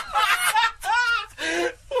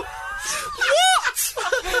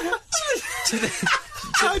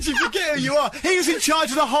 How'd you forget who you are? He was in charge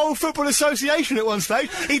of the whole Football Association at one stage.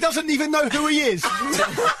 He doesn't even know who he is.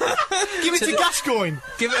 Give it to Gascoigne.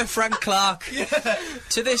 Give it to Frank Clark.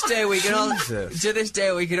 To this day, we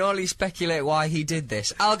can only speculate why he did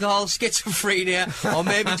this. Alcohol, schizophrenia, or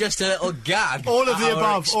maybe just a little gag. All of the at our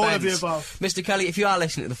above. All of the expense. above. Mr. Kelly, if you are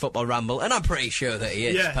listening to the Football Ramble, and I'm pretty sure that he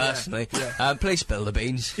is, Yeah, personally, yeah. please spill the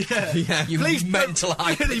beans. Yeah. You Please, mental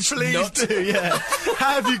really, please nut. do, yeah.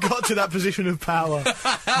 How have you got to that position of power?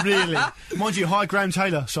 Really? Mind you, hi, Graham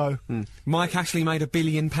Taylor, so... Mike Ashley made £1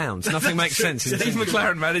 billion. Nothing makes sense. Steve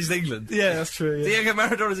McLaren managed England. Yeah, that's true, yeah. Diego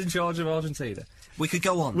Maradona's in charge of Argentina. We could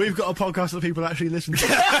go on. We've got a podcast that people actually listen to.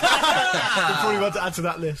 We'll probably want to add to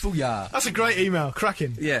that list. Yeah. That's a great email.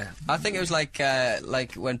 Cracking. Yeah. I think it was like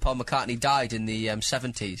when Paul McCartney died in the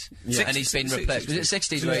 70s, and he's been replaced. Was it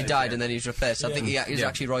 60s where he died and then he was replaced? I think he was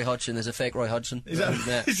actually Roy Hodgson. There's a fake Roy Hodgson. Is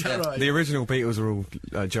that right? The original Beatles are all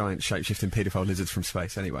giant shape-shifting paedophile lizards from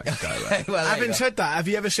space. anyway. Go away. Well, there you Having go. said that, have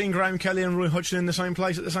you ever seen Graham Kelly and Roy Hodgson in the same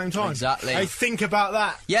place at the same time? Exactly. Hey, think about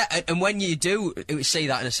that. Yeah, and when you do see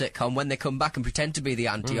that in a sitcom, when they come back and pretend to be the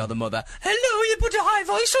auntie or the mother, hello, you put a high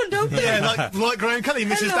voice on, don't you? Yeah, like Graham Kelly,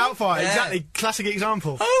 Mrs. Hello. Doubtfire. Yeah. Exactly, classic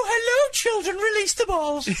example. Oh, hello, children, release the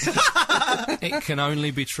balls. It can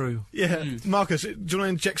only be true. Yeah, Marcus, do you want to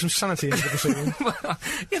inject some sanity into the proceeding?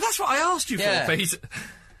 Yeah, that's what I asked you Yeah. for, Pete.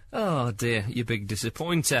 Oh dear, you big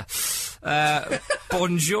disappointer.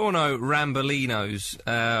 Buongiorno, Rambolinos.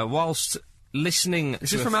 Whilst listening Is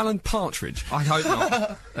to this from Alan Partridge? I hope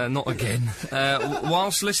not. Not again.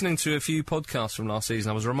 Whilst listening to a few podcasts from last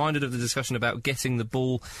season, I was reminded of the discussion about getting the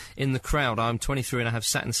ball in the crowd. I'm 23 and I have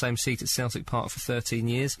sat in the same seat at Celtic Park for 13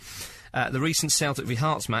 years. The recent Celtic v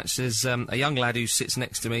Hearts match, there's a young lad who sits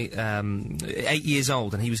next to me, 8 years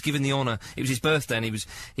old, and he was given the honour. It was his birthday, and he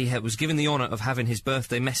was given the honour of having his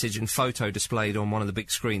birthday message and photo displayed on one of the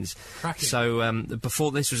big screens. Cracking. So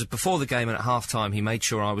before the game and at half time, he made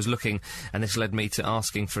sure I was looking, and this led me to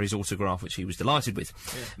asking for his autograph, which he was delighted with.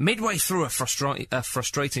 Yeah. Midway through a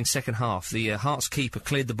frustrating second half, the Hearts keeper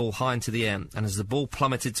cleared the ball high into the air, and as the ball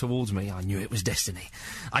plummeted towards me, I knew it was destiny.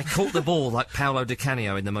 I caught the ball like Paolo Di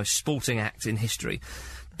Canio in the most sporting act in history,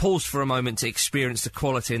 paused for a moment to experience the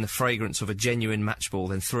quality and the fragrance of a genuine match ball,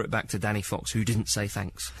 then threw it back to Danny Fox, who didn't say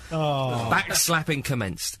thanks. Oh. Backslapping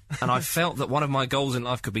commenced, and I felt that one of my goals in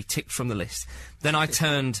life could be ticked from the list. Then I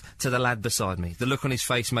turned to the lad beside me. The look on his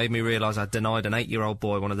face made me realise I'd denied an 8-year-old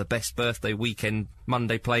boy one of the best birthday weekend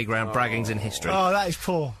Monday playground braggings in history. Oh, that is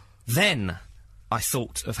poor. Then I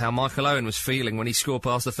thought of how Michael Owen was feeling when he scored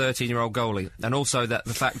past the 13-year-old goalie, and also that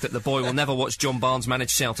the fact that the boy will never watch John Barnes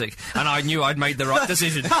manage Celtic, and I knew I'd made the right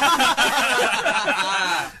decision. Keep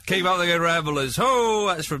up the good ramblers. Oh,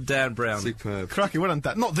 that's from Dan Brown. Superb. Cracking, well done,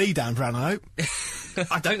 Dan. Not the Dan Brown, I hope.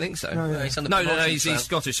 I don't think so. No, he's on the No, promotion he's trail.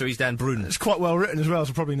 Scottish, so he's Dan Brun. It's quite well written as well,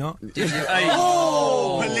 so probably not.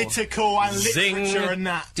 Oh! Political and Zing. literature and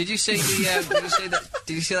that. Did you see the?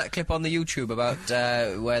 Did you see that clip on the YouTube about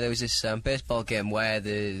where there was this baseball game where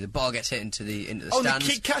the ball gets hit into the Oh, the stands?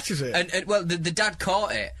 kid catches it. And well, the dad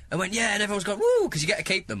caught it and went, yeah, and everyone's gone, woo, because you get to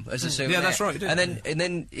keep them as a souvenir. Yeah, that's right, you do. And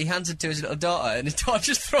then he hands it to his little daughter, and his daughter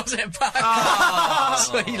just throws it back.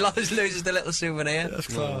 So he loses the little souvenir. That's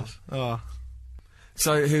class. Oh.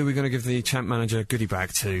 So, who are we going to give the champ manager a goodie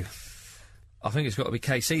bag to? I think it's got to be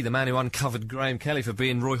KC, the man who uncovered Graham Kelly for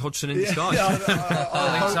being Roy Hodgson in disguise. Yeah,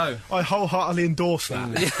 I think so. I wholeheartly endorse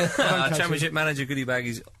that. Our Championship manager goodie bag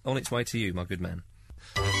is on its way to you, my good man.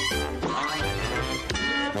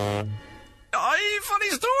 Funny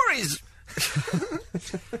stories!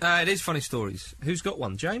 It is funny stories. Who's got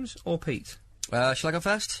one, James or Pete? Shall I go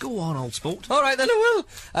first? Go on, old sport. All right, then I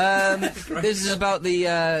will. This is about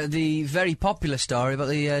the very popular story about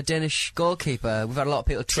the Danish goalkeeper. We've had a lot of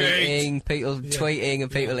people tweeting,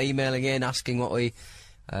 and people emailing in asking what we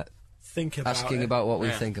Think about asking it. about what we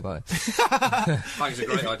think about it. I think it's a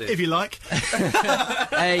great idea. If you like.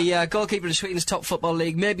 A goalkeeper in Sweden's top football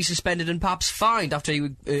league may be suspended and perhaps fined after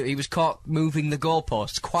he was caught moving the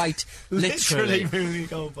goalposts. Quite literally. moving the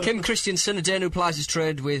goalpost. Kim Christiansen, a Dane who plies his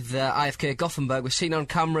trade with IFK Gothenburg, was seen on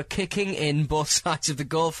camera kicking in both sides of the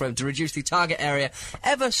goal frame to reduce the target area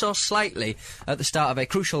ever so slightly at the start of a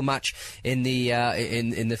crucial match in the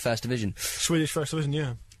in the First Division. Swedish First Division,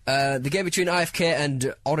 yeah. The game between IFK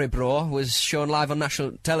and Örebro was shown live on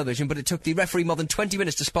national television, but it took the referee more than 20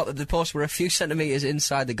 minutes to spot that the posts were a few centimetres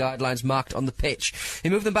inside the guidelines marked on the pitch. He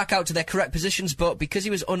moved them back out to their correct positions, but because he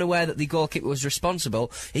was unaware that the goalkeeper was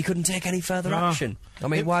responsible, he couldn't take any further action. I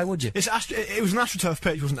mean, why would you? It was an AstroTurf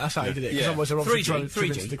pitch, wasn't it? That's how he did it. 'Cause otherwise they're obviously 3G, drove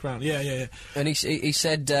 3G. into the ground. Yeah. And he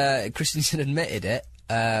said Christensen admitted it.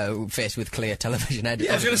 Faced with clear television edit.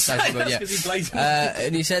 I was going to say, that's 'cause he plays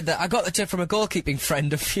and he said that I got the tip from a goalkeeping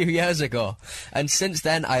friend a few years ago, and since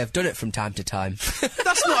then I have done it from time to time.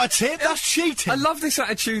 That's not a tip, that's cheating. I love this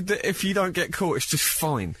attitude that if you don't get caught, it's just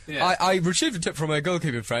fine. Yeah. I received a tip from a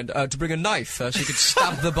goalkeeping friend to bring a knife so he could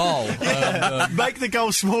stab the ball. Make the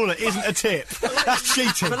goal smaller isn't a tip. That's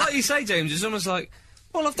cheating. But like you say, James, it's almost like,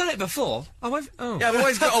 well, I've done it before. Yeah, I've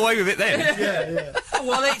always got away with it then. yeah. Oh,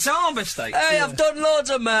 well, it's our mistake. Hey, I've done loads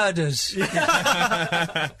of murders.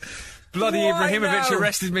 Bloody Why Ibrahimovic now?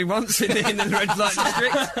 arrested me once in the red light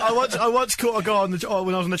district. I once caught a guy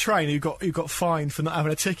when I was on the train who got fined for not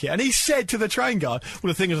having a ticket, and he said to the train guy,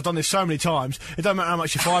 "Well, the thing is, I've done this so many times. It don't matter how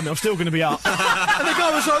much you fine me, I'm still going to be up." And the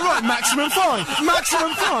guy was like, "Right, maximum fine.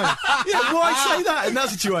 Yeah, why say that in that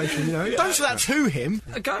situation? You know, don't say that to him.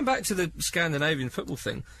 Going back to the Scandinavian football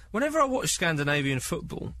thing, whenever I watch Scandinavian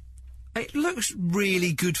football, it looks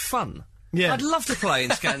really good fun. Yeah. I'd love to play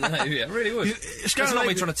in Scandinavia. I really would. It's not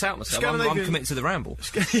me trying to tout myself. I'm committed to the ramble.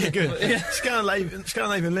 Yeah, good.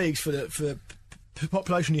 Scandinavian leagues for the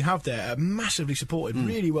population you have there are massively supported,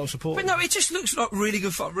 really well supported. But no, it just looks like really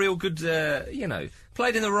good, real good.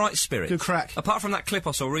 Played in the right spirit. Good crack. Apart from that clip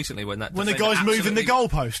I saw recently when the guy's moving the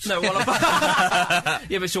goalposts. No, well,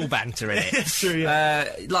 yeah, but it's all banter, isn't it? It's true. Yeah.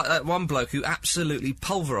 Like that one bloke who absolutely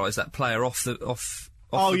pulverised that player off the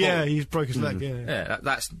Oh the yeah, ball. he broke his leg. Yeah. Yeah,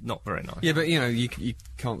 that's not very nice. Yeah, but you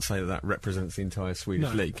can't say that represents the entire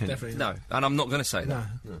Swedish league, can definitely you? No, and I'm not going to say that.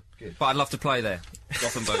 No. Good. But I'd love to play there.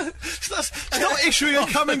 Gothenburg. It's not issuing a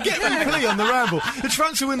come and get me plea on the ramble. The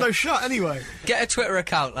transfer window's shut anyway. Get a Twitter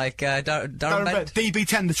account like Darren Bent.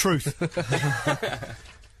 DB10 the truth.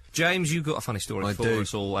 James, you've got a funny story I for do.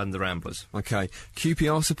 us all and the Ramblers. Okay.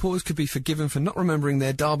 QPR supporters could be forgiven for not remembering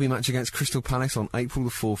their derby match against Crystal Palace on April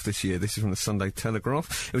the 4th this year. This is from the Sunday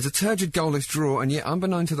Telegraph. It was a turgid goalless draw, and yet,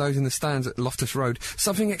 unbeknown to those in the stands at Loftus Road,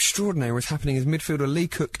 something extraordinary was happening as midfielder Lee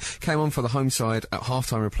Cook came on for the home side at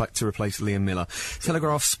half-time to replace Liam Miller.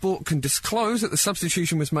 Telegraph Sport can disclose that the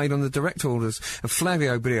substitution was made on the direct orders of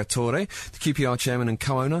Flavio Briatore, the QPR chairman and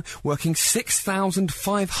co-owner, working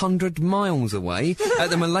 6,500 miles away at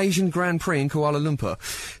the Malaysian Grand Prix in Kuala Lumpur.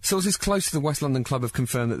 Sources close to the West London club have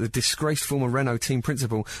confirmed that the disgraced former Renault team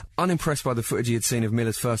principal, unimpressed by the footage he had seen of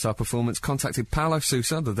Miller's first-half performance, contacted Paulo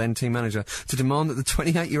Sousa, the then team manager, to demand that the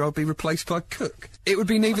 28-year-old be replaced by Cook. It would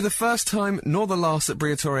be neither the first time nor the last that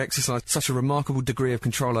Briatore exercised such a remarkable degree of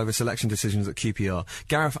control over selection decisions at QPR.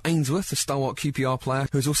 Gareth Ainsworth, a stalwart QPR player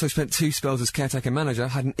who has also spent 2 spells as caretaker manager,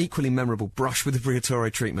 had an equally memorable brush with the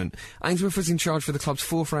Briatore treatment. Ainsworth was in charge for the club's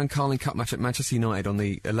 4th-round Carling Cup match at Manchester United on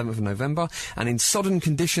the 11th of November, and in sodden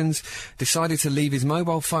conditions decided to leave his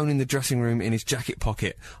mobile phone in the dressing room in his jacket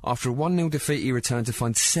pocket. After a 1-0 defeat, he returned to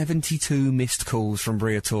find 72 missed calls from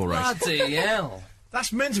Briatore. Bloody hell.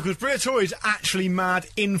 That's mental, because Briatore is actually mad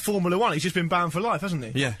in Formula 1. He's just been banned for life, hasn't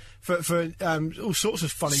he? Yeah. For all sorts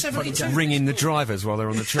of funny games. Ringing the drivers while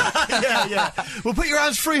they're on the track. yeah. Well, put your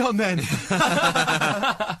hands free on then.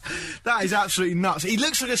 That is absolutely nuts. He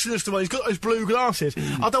looks like a sinister one. He's got those blue glasses.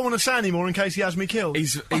 I don't want to say any more in case he has me killed.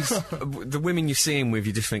 He's the women you see him with,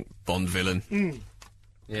 you just think, Bond villain.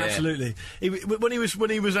 Yeah. Absolutely. When he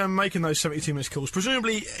was making those 72 missed calls,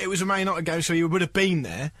 presumably it was a Man United game, so he would have been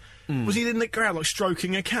there. Was he in the crowd, like,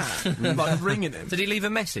 stroking a cat? Like, ringing him? Did he leave a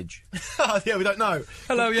message? Yeah, we don't know.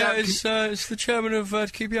 Hello, yeah, it's the chairman of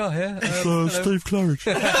QPR here. Steve Claridge.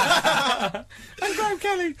 And Graham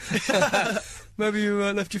Kelly. Maybe you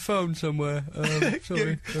left your phone somewhere.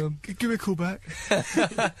 Sorry. Give me a call back.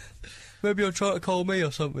 Maybe you'll try to call me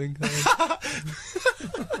or something.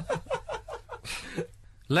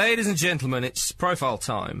 Ladies and gentlemen, it's profile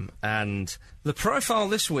time, and the profile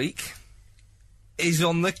this week is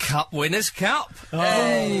on the Cup Winners' Cup.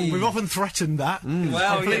 Oh, we've often threatened that.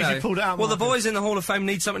 Well, I'm pleased you pulled it out. Well, the Marcus. boys in the Hall of Fame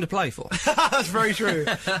need something to play for. That's very true.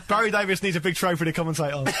 Barry Davis needs a big trophy to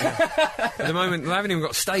commentate on. At the moment, they haven't even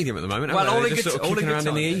got a stadium at the moment. Well, all they? in Just good, sort of all in kicking good around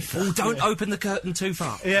time. in the ether. Oh, don't open the curtain too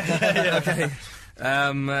far. Yeah. Okay.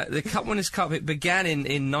 The Cup Winners' Cup, it began in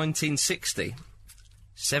 1960.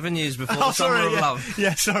 7 years before the Summer of Love.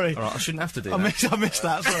 Yeah, sorry. All right, I shouldn't have to do I that. missed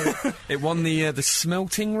that, sorry. It won the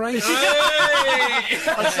smelting race.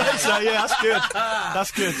 I'd say so, yeah, that's good.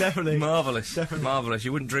 That's good, definitely. Marvellous. Marvellous.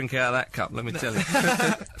 You wouldn't drink out of that cup, let me tell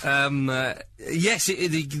you. Yes,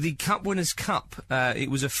 the Cup Winners' Cup,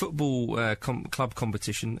 it was a football club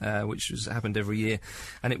competition, which happened every year,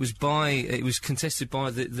 and it was contested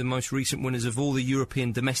by the most recent winners of all the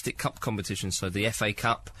European domestic cup competitions, so the FA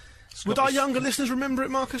Cup. Would our younger listeners remember it,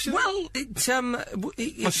 Marcus? Well, I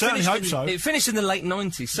certainly hope so. It finished in the late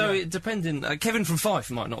 90s, so it depended. Kevin from Fife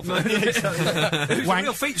might not have heard of it. Who's a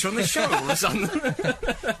real feature on this show all of a sudden.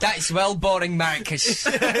 That's well boring, Marcus.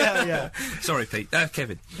 yeah. Sorry, Pete.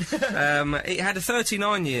 Kevin. It had a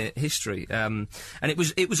 39-year history, and it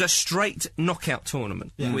was a straight knockout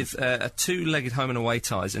tournament with a 2-legged home and away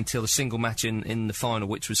ties until the single match in the final,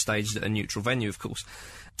 which was staged at a neutral venue, of course.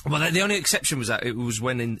 Well, the only exception was that it was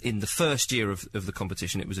when in the first year of the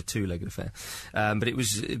competition it was a 2-legged affair,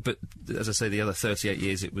 but as I say, the other 38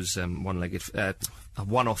 years it was 1-legged, a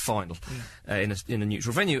one-off final in a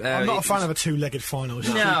neutral venue. I'm not a fan of a 2-legged final.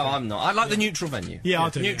 No, I'm not. I like the neutral venue. Yeah, I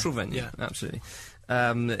do. Neutral venue, absolutely.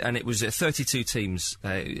 And it was 32 teams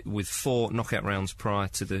with 4 knockout rounds prior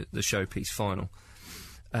to the showpiece final,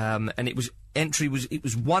 and it was. It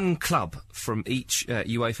was one club from each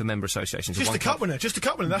UEFA member association. Just a cup winner.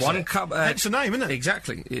 That's one it. cup. Hence the name, isn't it?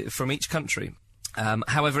 Exactly, from each country.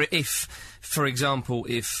 However, if, for example,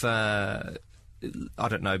 if I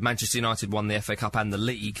don't know, Manchester United won the FA Cup and the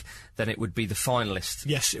league, then it would be the finalist.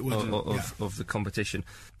 Yes, it would. Of the competition.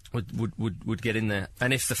 Would get in there.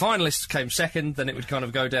 And if the finalists came second, then it would kind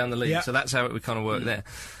of go down the league. Yeah. So that's how it would kind of work there.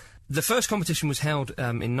 The first competition was held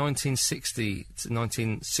in 1960 to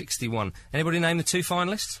 1961. Anybody name the 2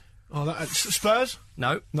 finalists? Oh, Spurs?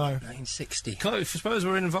 No. 1960. Close. Spurs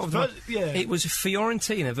were involved. Spurs, yeah. It was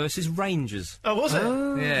Fiorentina versus Rangers. Oh, was it?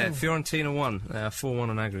 Yeah, Fiorentina won 4-1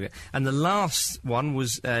 on aggregate. And the last one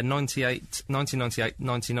was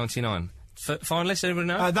 1998-1999. Finalists, anybody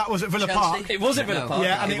know? That was at Villa Chelsea? Park. It was at Villa Park.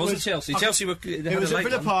 Yeah, and it wasn't Chelsea. Chelsea were. It was at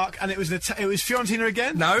Villa Park, and it was it was Fiorentina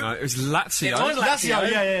again. No, it was Lazio. It was Lazio.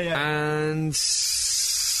 Yeah. And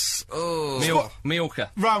Mallorca.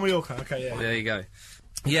 Ryan Mallorca. Okay, yeah. There you go.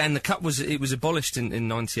 Yeah, and the cup was abolished in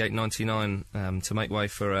 98-99 to make way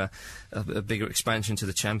for a bigger expansion to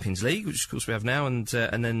the Champions League, which of course we have now, and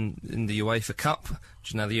then in the UEFA Cup, which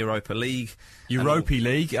is now the Europa League. Europa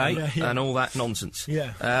League, eh? And all that nonsense.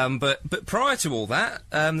 Yeah. But prior to all that,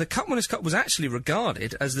 the Cup Winners' Cup was actually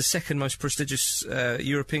regarded as the second most prestigious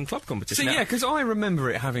European club competition. So, yeah, because I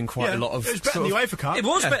remember it having quite a lot of... It was better than the UEFA Cup. It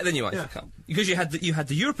was better than UEFA Cup because you had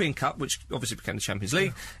the European Cup, which obviously became the Champions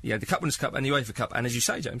League. You had the Cup Winners' Cup and the UEFA Cup, and as you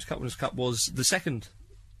say, James, Cup Winners' Cup was the second.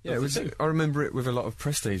 Yeah, it was, I remember it with a lot of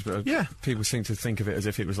prestige, but people seem to think of it as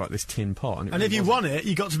if it was like this tin pot. And if you won it,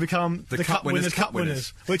 you got to become the Cup Winners' Cup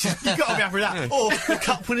Winners, which is, you've got to be happy with that. Or the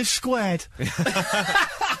Cup Winners Squared.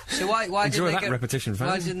 So why Enjoy didn't that repetition,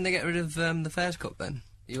 why fans. didn't they get rid of the Fairs Cup then?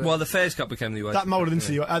 Well, the Fairs Cup became the UEFA. That moulded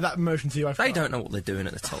into that motion to UEFA. They don't know what they're doing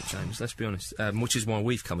at the top, James. Let's be honest. Which is why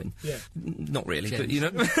we've come in. Yeah. Not really, James. but you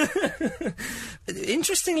know.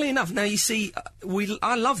 Interestingly enough, now you see,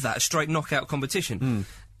 I love that straight knockout competition.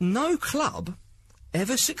 No club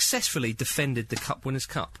ever successfully defended the Cup Winners'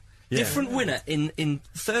 Cup. Yeah. Different winner in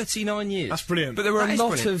 39 years. That's brilliant. But there were That a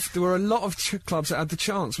lot of clubs that had the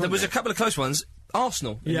chance. There was a couple of close ones.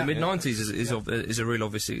 Arsenal in Yeah. the mid-90s is a real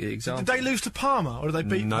obvious example. Did they lose to Parma, or did they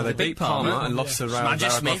beat? No, they beat Parma and lost to Roger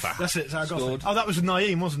Smith. That's it. Zaragoza. Scored. Oh, that was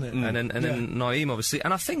Naeem, wasn't it? And then Naeem, obviously.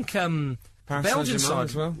 And I think Belgian Saint-Germain side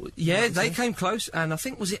as well. Yeah, they came close. And I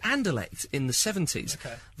think, was it Anderlecht in the 70s?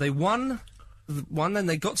 Okay. They won, then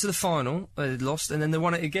they got to the final, lost, and then they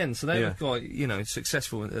won it again. So they were quite,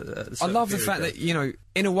 successful. I love the fact that,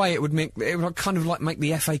 in a way, it would kind of like make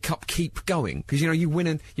the FA Cup keep going because you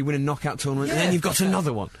win a knockout tournament and then you've got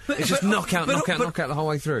another one. It's just knockout the whole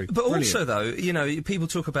way through. But also, though, people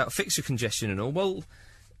talk about fixture congestion and all. Well,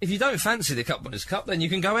 if you don't fancy the Cup Winners' Cup, then you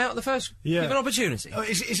can go out the first given opportunity.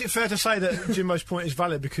 Is it fair to say that Jimbo's point is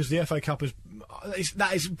valid because the FA Cup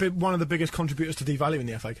that is one of the biggest contributors to devaluing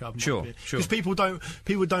the FA Cup? Sure. Because people don't.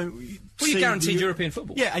 Well, you guaranteed European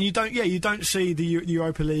football. Yeah, and you don't see the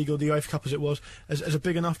Europa League or the UEFA Cup as it was as a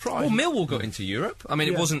big enough prize. Well, Millwall got into Europe. I mean,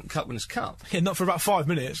 it wasn't Cup Winners' Cup. Yeah, not for about 5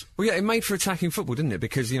 minutes. Well, yeah, it made for attacking football, didn't it?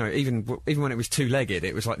 Because even when it was two-legged,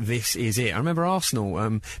 it was like this is it. I remember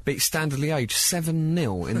Arsenal beat Standard Liège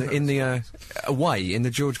 7-0 in the away in the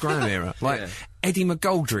George Graham era. Eddie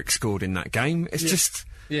McGoldrick scored in that game. It's just.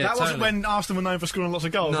 Yeah, that wasn't when Arsenal were known for scoring lots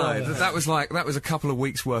of goals. No, that was a couple of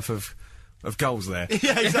weeks worth of goals there.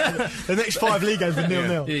 Yeah, exactly. The next 5 league games were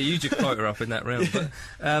 0-0. Yeah, you just quote her up in that round. But,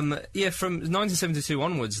 from 1972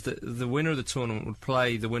 onwards, the winner of the tournament would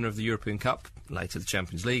play the winner of the European Cup, later the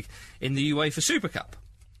Champions League, in the UEFA Super Cup.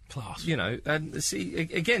 Class. And see,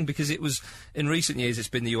 again, because it was, in recent years, it's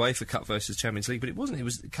been the UEFA Cup versus Champions League, but it wasn't. It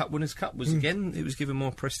was the Cup Winners' Cup. Again, it was given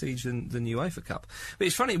more prestige than UEFA Cup. But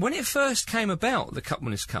it's funny, when it first came about, the Cup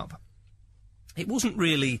Winners' Cup, it wasn't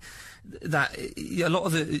really that. A lot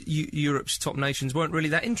of the Europe's top nations weren't really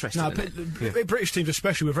that interested in it. The British teams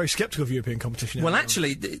especially were very sceptical of European competition. Well,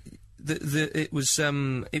 actually, it was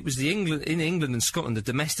in England and Scotland. The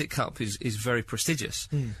domestic cup is very prestigious.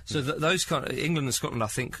 So those England and Scotland, I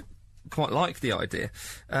think, quite like the idea.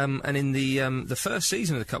 And in the first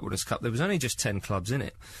season of the Cup Winners' Cup, there was only just 10 clubs in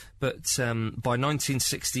it. But by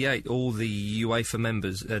 1968, all the UEFA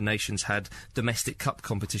members nations had domestic cup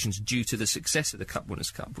competitions due to the success of the Cup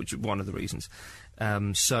Winners' Cup, which is one of the reasons.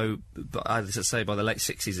 But as I say, by the late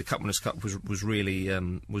 60s, the Cup Winners' Cup was really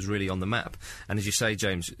on the map. And as you say,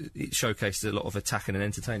 James, it showcased a lot of attacking and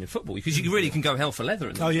entertaining football because you really can go hell for leather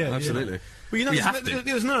in them. Oh yeah, absolutely. Yeah. Well,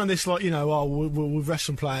 there's none of this we'll rest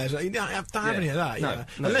some players. You don't have any of that. No,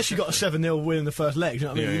 unless you got a 7-0 win in the first leg. You know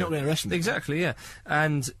what I mean? You're not going to rest them. Exactly. Yeah.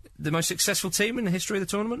 And the most successful team in the history of the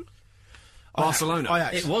tournament? Barcelona.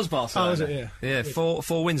 Ajax. It was Barcelona. Oh, was it? Yeah,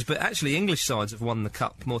 four wins. But actually, English sides have won the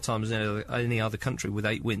cup more times than any other country with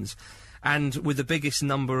 8 wins. And with the biggest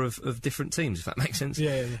number of different teams, if that makes sense.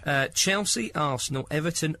 Yeah. Chelsea, Arsenal,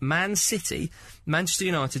 Everton, Man City, Manchester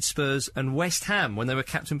United, Spurs and West Ham when they were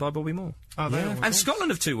captained by Bobby Moore. Oh, they Yeah. are. And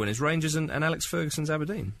Scotland have 2 winners, Rangers and Alex Ferguson's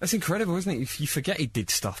Aberdeen. That's incredible, isn't it? You forget he did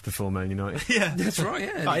stuff before Man United. Yeah. That's right,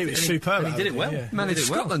 yeah. Oh, he was superb. And he did it well. Yeah. Managed He did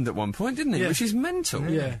it well. Scotland at one point, didn't he? Yeah. Which is mental.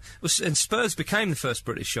 Yeah. Well, and Spurs became the first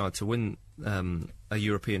British side to win a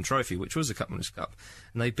European trophy, which was the Cup Winners' Cup,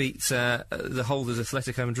 and they beat the holders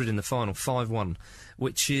Atletico Madrid in the final 5-1,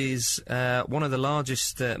 which is one of the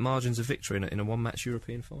largest margins of victory in a one-match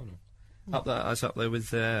European final. I was up there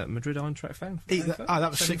with Madrid Eintracht fan. That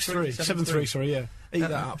was 6-3. 7-3, sorry, yeah. Eat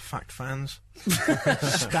that up, fact fans.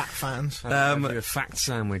 Stat fans. A fact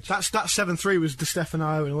sandwich. That 7-3 was Di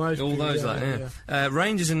Stefano and all those. All people, those, yeah.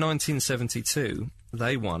 Rangers in 1972,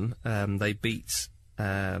 they won. They beat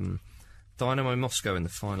Dynamo Moscow in the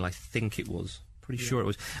final, I think it was. Pretty sure it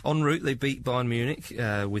was. En route, they beat Bayern Munich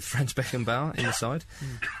with Franz Beckenbauer in the side.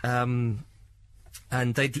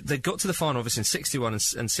 And they got to the final, obviously, in 61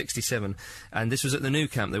 and 67, and this was at the Nou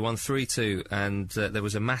Camp. They won 3-2, and there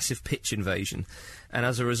was a massive pitch invasion. And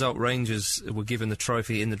as a result, Rangers were given the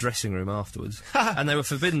trophy in the dressing room afterwards. And they were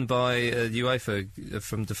forbidden by UEFA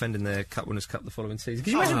from defending their Cup Winners' Cup the following season.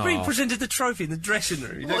 Can you imagine being presented the trophy in the dressing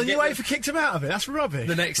room? Well, and UEFA kicked him out of it. That's rubbish.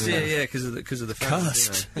 The next year, yeah, because of the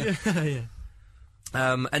fans. You know. Yeah.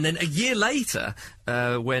 And then a year later,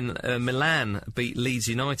 when Milan beat Leeds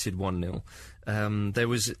United 1-0, there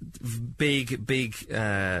was big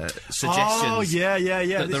suggestions. Oh, yeah.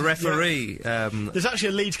 That the referee. There's actually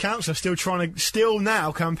a Leeds councillor still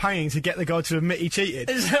now campaigning to get the guy to admit he cheated.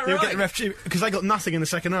 Is that They'll right? get the ref because they got nothing in the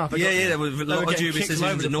second half. There were a lot of dubious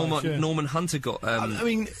decisions. Norman Hunter got I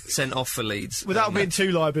mean, sent off for Leeds. without being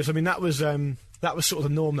too libelous, I mean that was sort of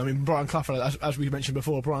the norm. I mean, Brian Clough, as we mentioned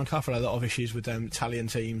before, Brian Clough had a lot of issues with Italian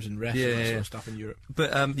teams and refs and that sort of stuff in Europe.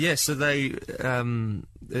 But so they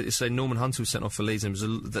so Norman Hunter was sent off for Leeds, and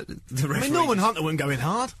the referee. I mean, Norman Hunter wouldn't go in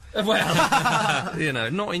hard.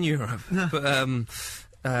 Well, not in Europe.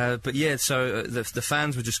 But yeah, so the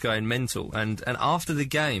fans were just going mental, and after the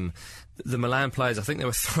game, the Milan players, I think they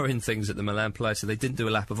were throwing things at the Milan players, so they didn't do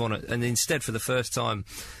a lap of honour, and instead, for the first time,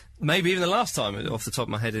 maybe even the last time, off the top of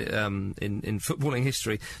my head, in footballing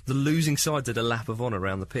history, the losing side did a lap of honour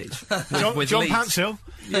around the pitch. with John Leeds. Pantsill.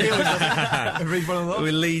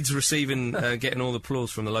 With Leeds receiving, getting all the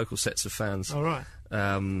applause from the local sets of fans. All right.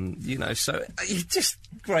 So just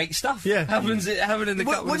great stuff. Yeah. happening in the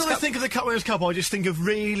Cup. When I think of the Cup Winners' Cup, I just think of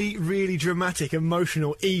really, really dramatic,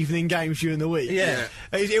 emotional evening games during the week. Yeah.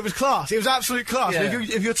 It was class. It was absolute class. Yeah.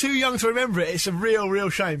 If you're too young to remember it, it's a real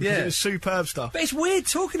shame because it was superb stuff. But it's weird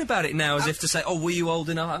talking about it now as if to say, "Oh, were you old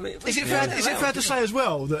enough?" I mean, Is it fair to say as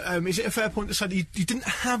well that is it a fair point to say that you didn't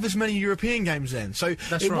have as many European games then? So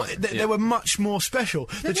That's right. They were much more special.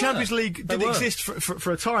 The Champions League They did were. exist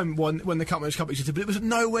for a time when the Cup Winners' Cup existed, but it was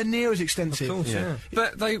nowhere near as extensive. Of course, yeah.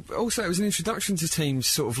 But it was an introduction to teams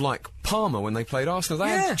sort of like Parma when they played Arsenal. They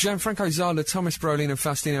had Gianfranco Zola, Thomas Brolin and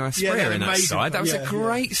Faustino Asprilla in that side. That was a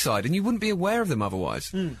great side, and you wouldn't be aware of them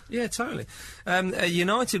otherwise. Yeah, totally.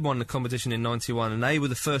 United won the competition in '91, and they were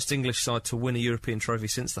the first English side to win a European trophy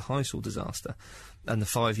since the Heysel disaster and the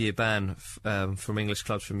 5-year ban from English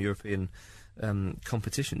clubs from European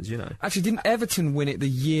competitions, you know. Actually, didn't Everton win it the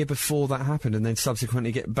year before that happened and then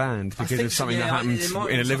subsequently get banned because think of something so, that yeah, happened it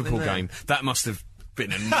might in a be Liverpool something there. game? That must have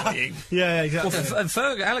been annoying. Yeah, exactly.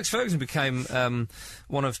 Well, Alex Ferguson became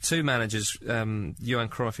one of 2 managers, Johan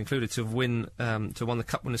Cruyff included, to won the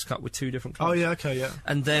Cup Winners' Cup with 2 different clubs. Oh yeah, okay, yeah.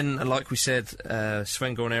 And then, like we said,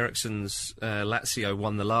 Sven-Goran Eriksson's Lazio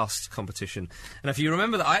won the last competition. And if you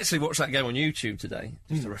remember that, I actually watched that game on YouTube today,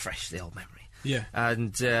 just to refresh the old memory. Yeah.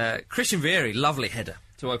 And Christian Vieri, lovely header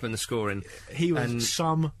to open the scoring. He was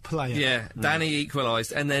some player. Yeah, Danny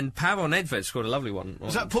equalised, and then Pavel Nedved scored a lovely one.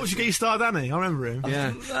 Was that Portuguese star Danny? I remember him.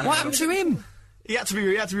 Yeah. What happened to him? He had to be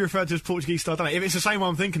referred to as Portuguese star Danny. If it's the same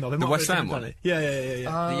one I'm thinking of, it The might West be Ham Danny. one? Yeah.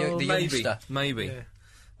 The youngster. Maybe.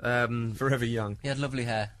 Yeah. Forever young. He had lovely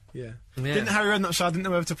hair. Yeah. Yeah. Didn't Harry Redknapp say I didn't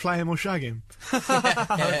know whether to play him or shag him? yeah,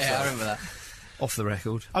 I remember that. Off the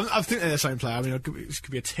record. I think they're the same player. I mean, this could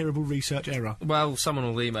be a terrible research error. Well,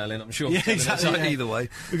 someone will email in, I'm sure. Yeah, exactly, yeah. Either way.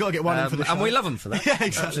 We've got to get one in for the show. And we love them for that. Yeah,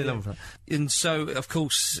 exactly, Absolutely love them for that. And so, of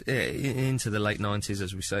course, into the late 90s,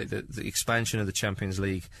 as we say, the expansion of the Champions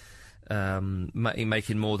League,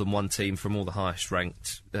 making more than one team from all the highest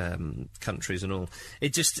ranked countries and all.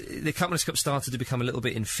 The Cup Winners' Cup started to become a little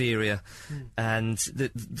bit inferior, and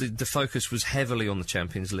the focus was heavily on the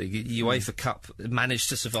Champions League. UEFA Cup managed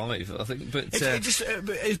to survive, I think, but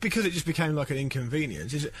it's because it just became like an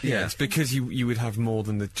inconvenience, is it? Yeah, it's because you would have more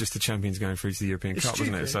than just the champions going through to the European It's Cup,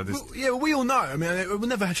 wasn't it? stupid. So well, we all know. I mean, it will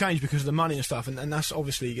never change because of the money and stuff, and that's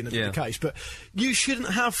obviously going to be the case. But you shouldn't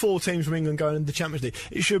have 4 teams from England going into the Champions League.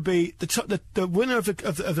 It should be the winner of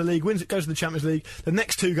the league wins. It goes to the Champions League. The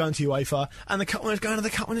next two go into UEFA, and the cup winners go into the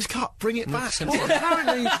Cup Winners' Cup. Bring it back.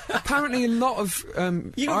 Well, apparently, a lot of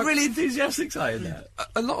You got really enthusiastic saying that.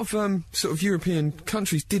 a lot of sort of European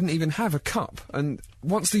countries didn't even have a cup, and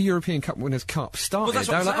once the European Cup Winners' Cup started, that's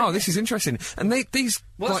they what were I'm like, saying. "Oh, this is interesting." And these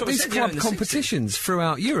Well, that's what we these said, club in the competitions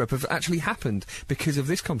throughout Europe have actually happened because of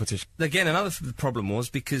this competition. Again, another problem was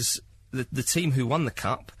because the team who won the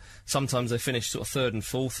cup, sometimes they finished sort of third and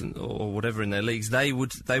fourth or whatever in their leagues. They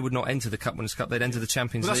would not enter the Cup Winners' Cup. They'd enter the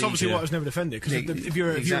Champions Well, that's League. obviously why it was never defended, because if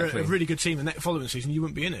you're Exactly. a really good team, the following season you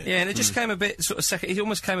wouldn't be in it. Yeah, and it just came a bit sort of second. It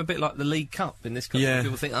almost came a bit like the League Cup in this country. Yeah.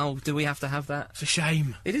 People think, oh, do we have to have that? It's a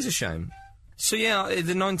shame. It is a shame. So yeah,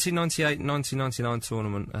 the 1998-1999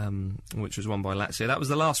 tournament, which was won by Lazio, that was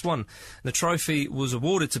the last one. The trophy was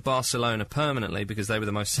awarded to Barcelona permanently because they were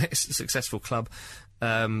the most successful club.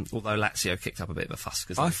 Although Lazio kicked up a bit of a fuss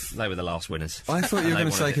because they were the last winners. I thought you were And going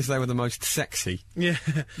to say wanted because they were the most sexy. Yeah,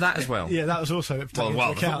 that as well. yeah, that was also taken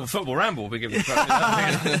Well, into account. football ramble will be given.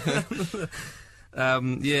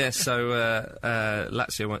 Yeah, so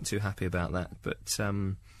Lazio weren't too happy about that, but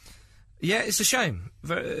yeah, it's a shame,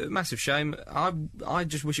 massive shame. I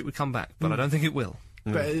just wish it would come back, but I don't think it will.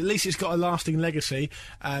 But at least it's got a lasting legacy.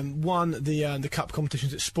 One, the cup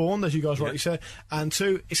competitions it spawned, as you guys rightly said, and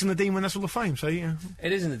two, it's in the Dean Windass Hall of Fame. So yeah,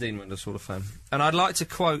 It is in the Dean Windass Hall of Fame, and I'd like to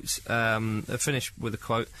quote, finish with a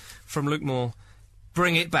quote from Luke Moore.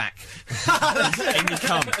 Bring it back. In you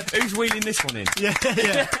come. Who's wheeling this one in? yeah.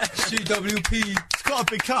 CWP. It's got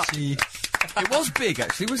a big cup. It was big,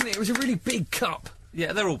 actually, wasn't it? It was a really big cup.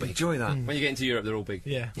 Yeah, they're all big. Enjoy that. When you get into Europe, they're all big.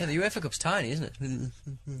 Yeah. Yeah, the UEFA Cup's tiny, isn't it?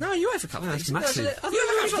 No, UEFA Cup. That's massive. UEFA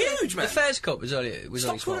Cup's huge, man. The Fairs Cup was only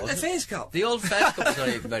Stop small. calling it the wasn't it? Fairs Cup. The old Fairs Cup was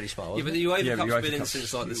only very small. Yeah, but Wasn't the UEFA Yeah, but Cup's UEFA been in Cup's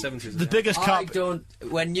since like the 70s. The biggest it? cup. I don't.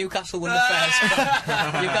 When Newcastle won the Fairs Cup,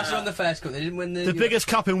 Newcastle won the Fairs Cup. They didn't win the. The biggest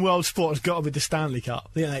cup in world sport has got to be the Stanley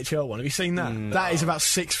Cup, the NHL one. Have you seen that? That is about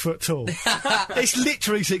 6 foot tall. It's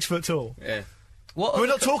literally 6 foot tall. Yeah. What We're other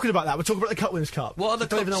not talking about that. We're talking about the Cup Winners' Cup. What other I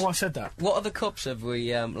don't even cups- know why I said that. What other cups have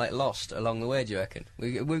we lost along the way? Do you reckon?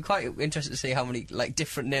 We're quite interested to see how many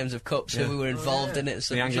different names of cups who were involved in it. And stuff.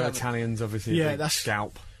 The Do you have- Anglo-Italians, obviously. Yeah, a big that's-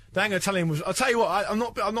 scalp. The Anglo-Italian was. I'll tell you what. I'm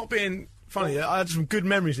not being funny. I had some good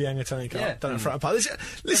memories of the Anglo-Italian Cup. Yeah. Done it front and back.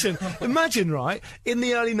 Listen, imagine right in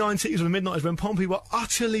the early 90s or the mid-90s when Pompey were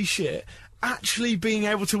utterly shit. Actually being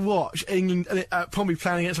able to watch England, Pompey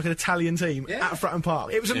playing against like an Italian team at Fratton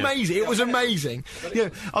Park. It was amazing. It was amazing. You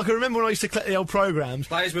know, I can remember when I used to collect the old programmes.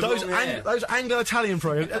 Players with long hair. Those Anglo-Italian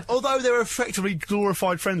programmes, although they were effectively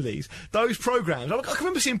glorified friendlies, those programmes, I can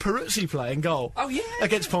remember seeing Peruzzi play in goal. Oh, yeah.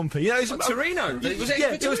 Against Pompey. You know, Torino.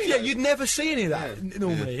 Yeah, you'd never see any of that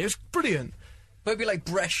normally. It was brilliant. But it'd be like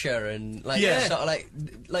Brescia and sort of like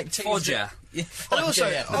teams Foggia. that- Yeah, And also,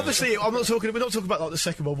 yeah. obviously, we're not talking about like the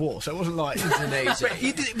Second World War, so it wasn't like. Amazing.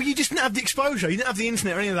 But you just didn't have the exposure. You didn't have the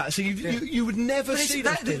internet or any of that, so you would never see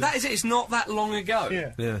that is it. It's not that long ago.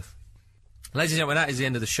 Yeah. Yeah. Ladies and gentlemen, that is the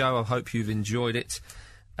end of the show. I hope you've enjoyed it.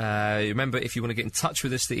 Remember, if you want to get in touch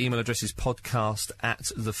with us, the email address is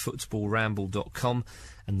podcast@thefootballramble.com,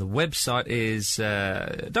 and the website is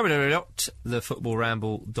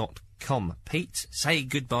www.thefootballramble.com. Pete, say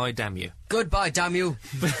goodbye, damn you. Goodbye, damn you.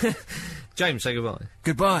 James, say goodbye.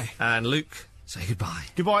 Goodbye. And Luke, say goodbye.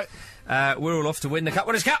 Goodbye. We're all off to win the Cup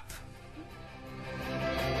Winners' Cup.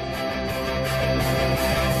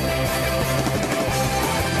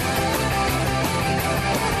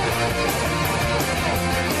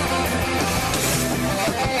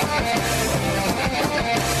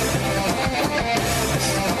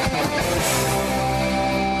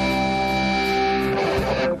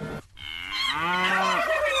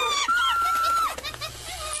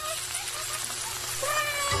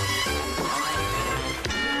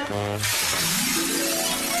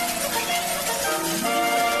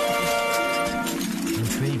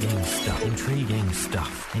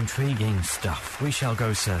 Intriguing stuff. We shall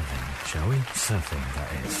go surfing, shall we? Surfing,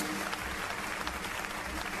 that is.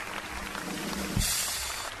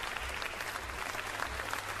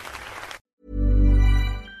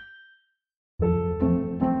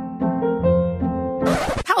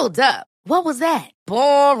 Hold up. What was that?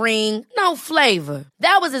 Boring. No flavor.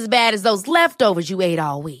 That was as bad as those leftovers you ate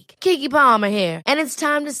all week. Keke Palmer here, and it's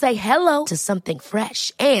time to say hello to something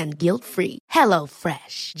fresh and guilt-free. Hello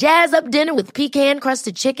Fresh. Jazz up dinner with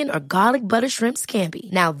pecan-crusted chicken or garlic butter shrimp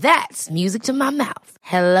scampi. Now that's music to my mouth.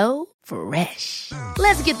 Hello Fresh.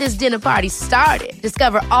 Let's get this dinner party started.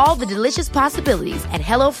 Discover all the delicious possibilities at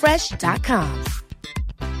HelloFresh.com.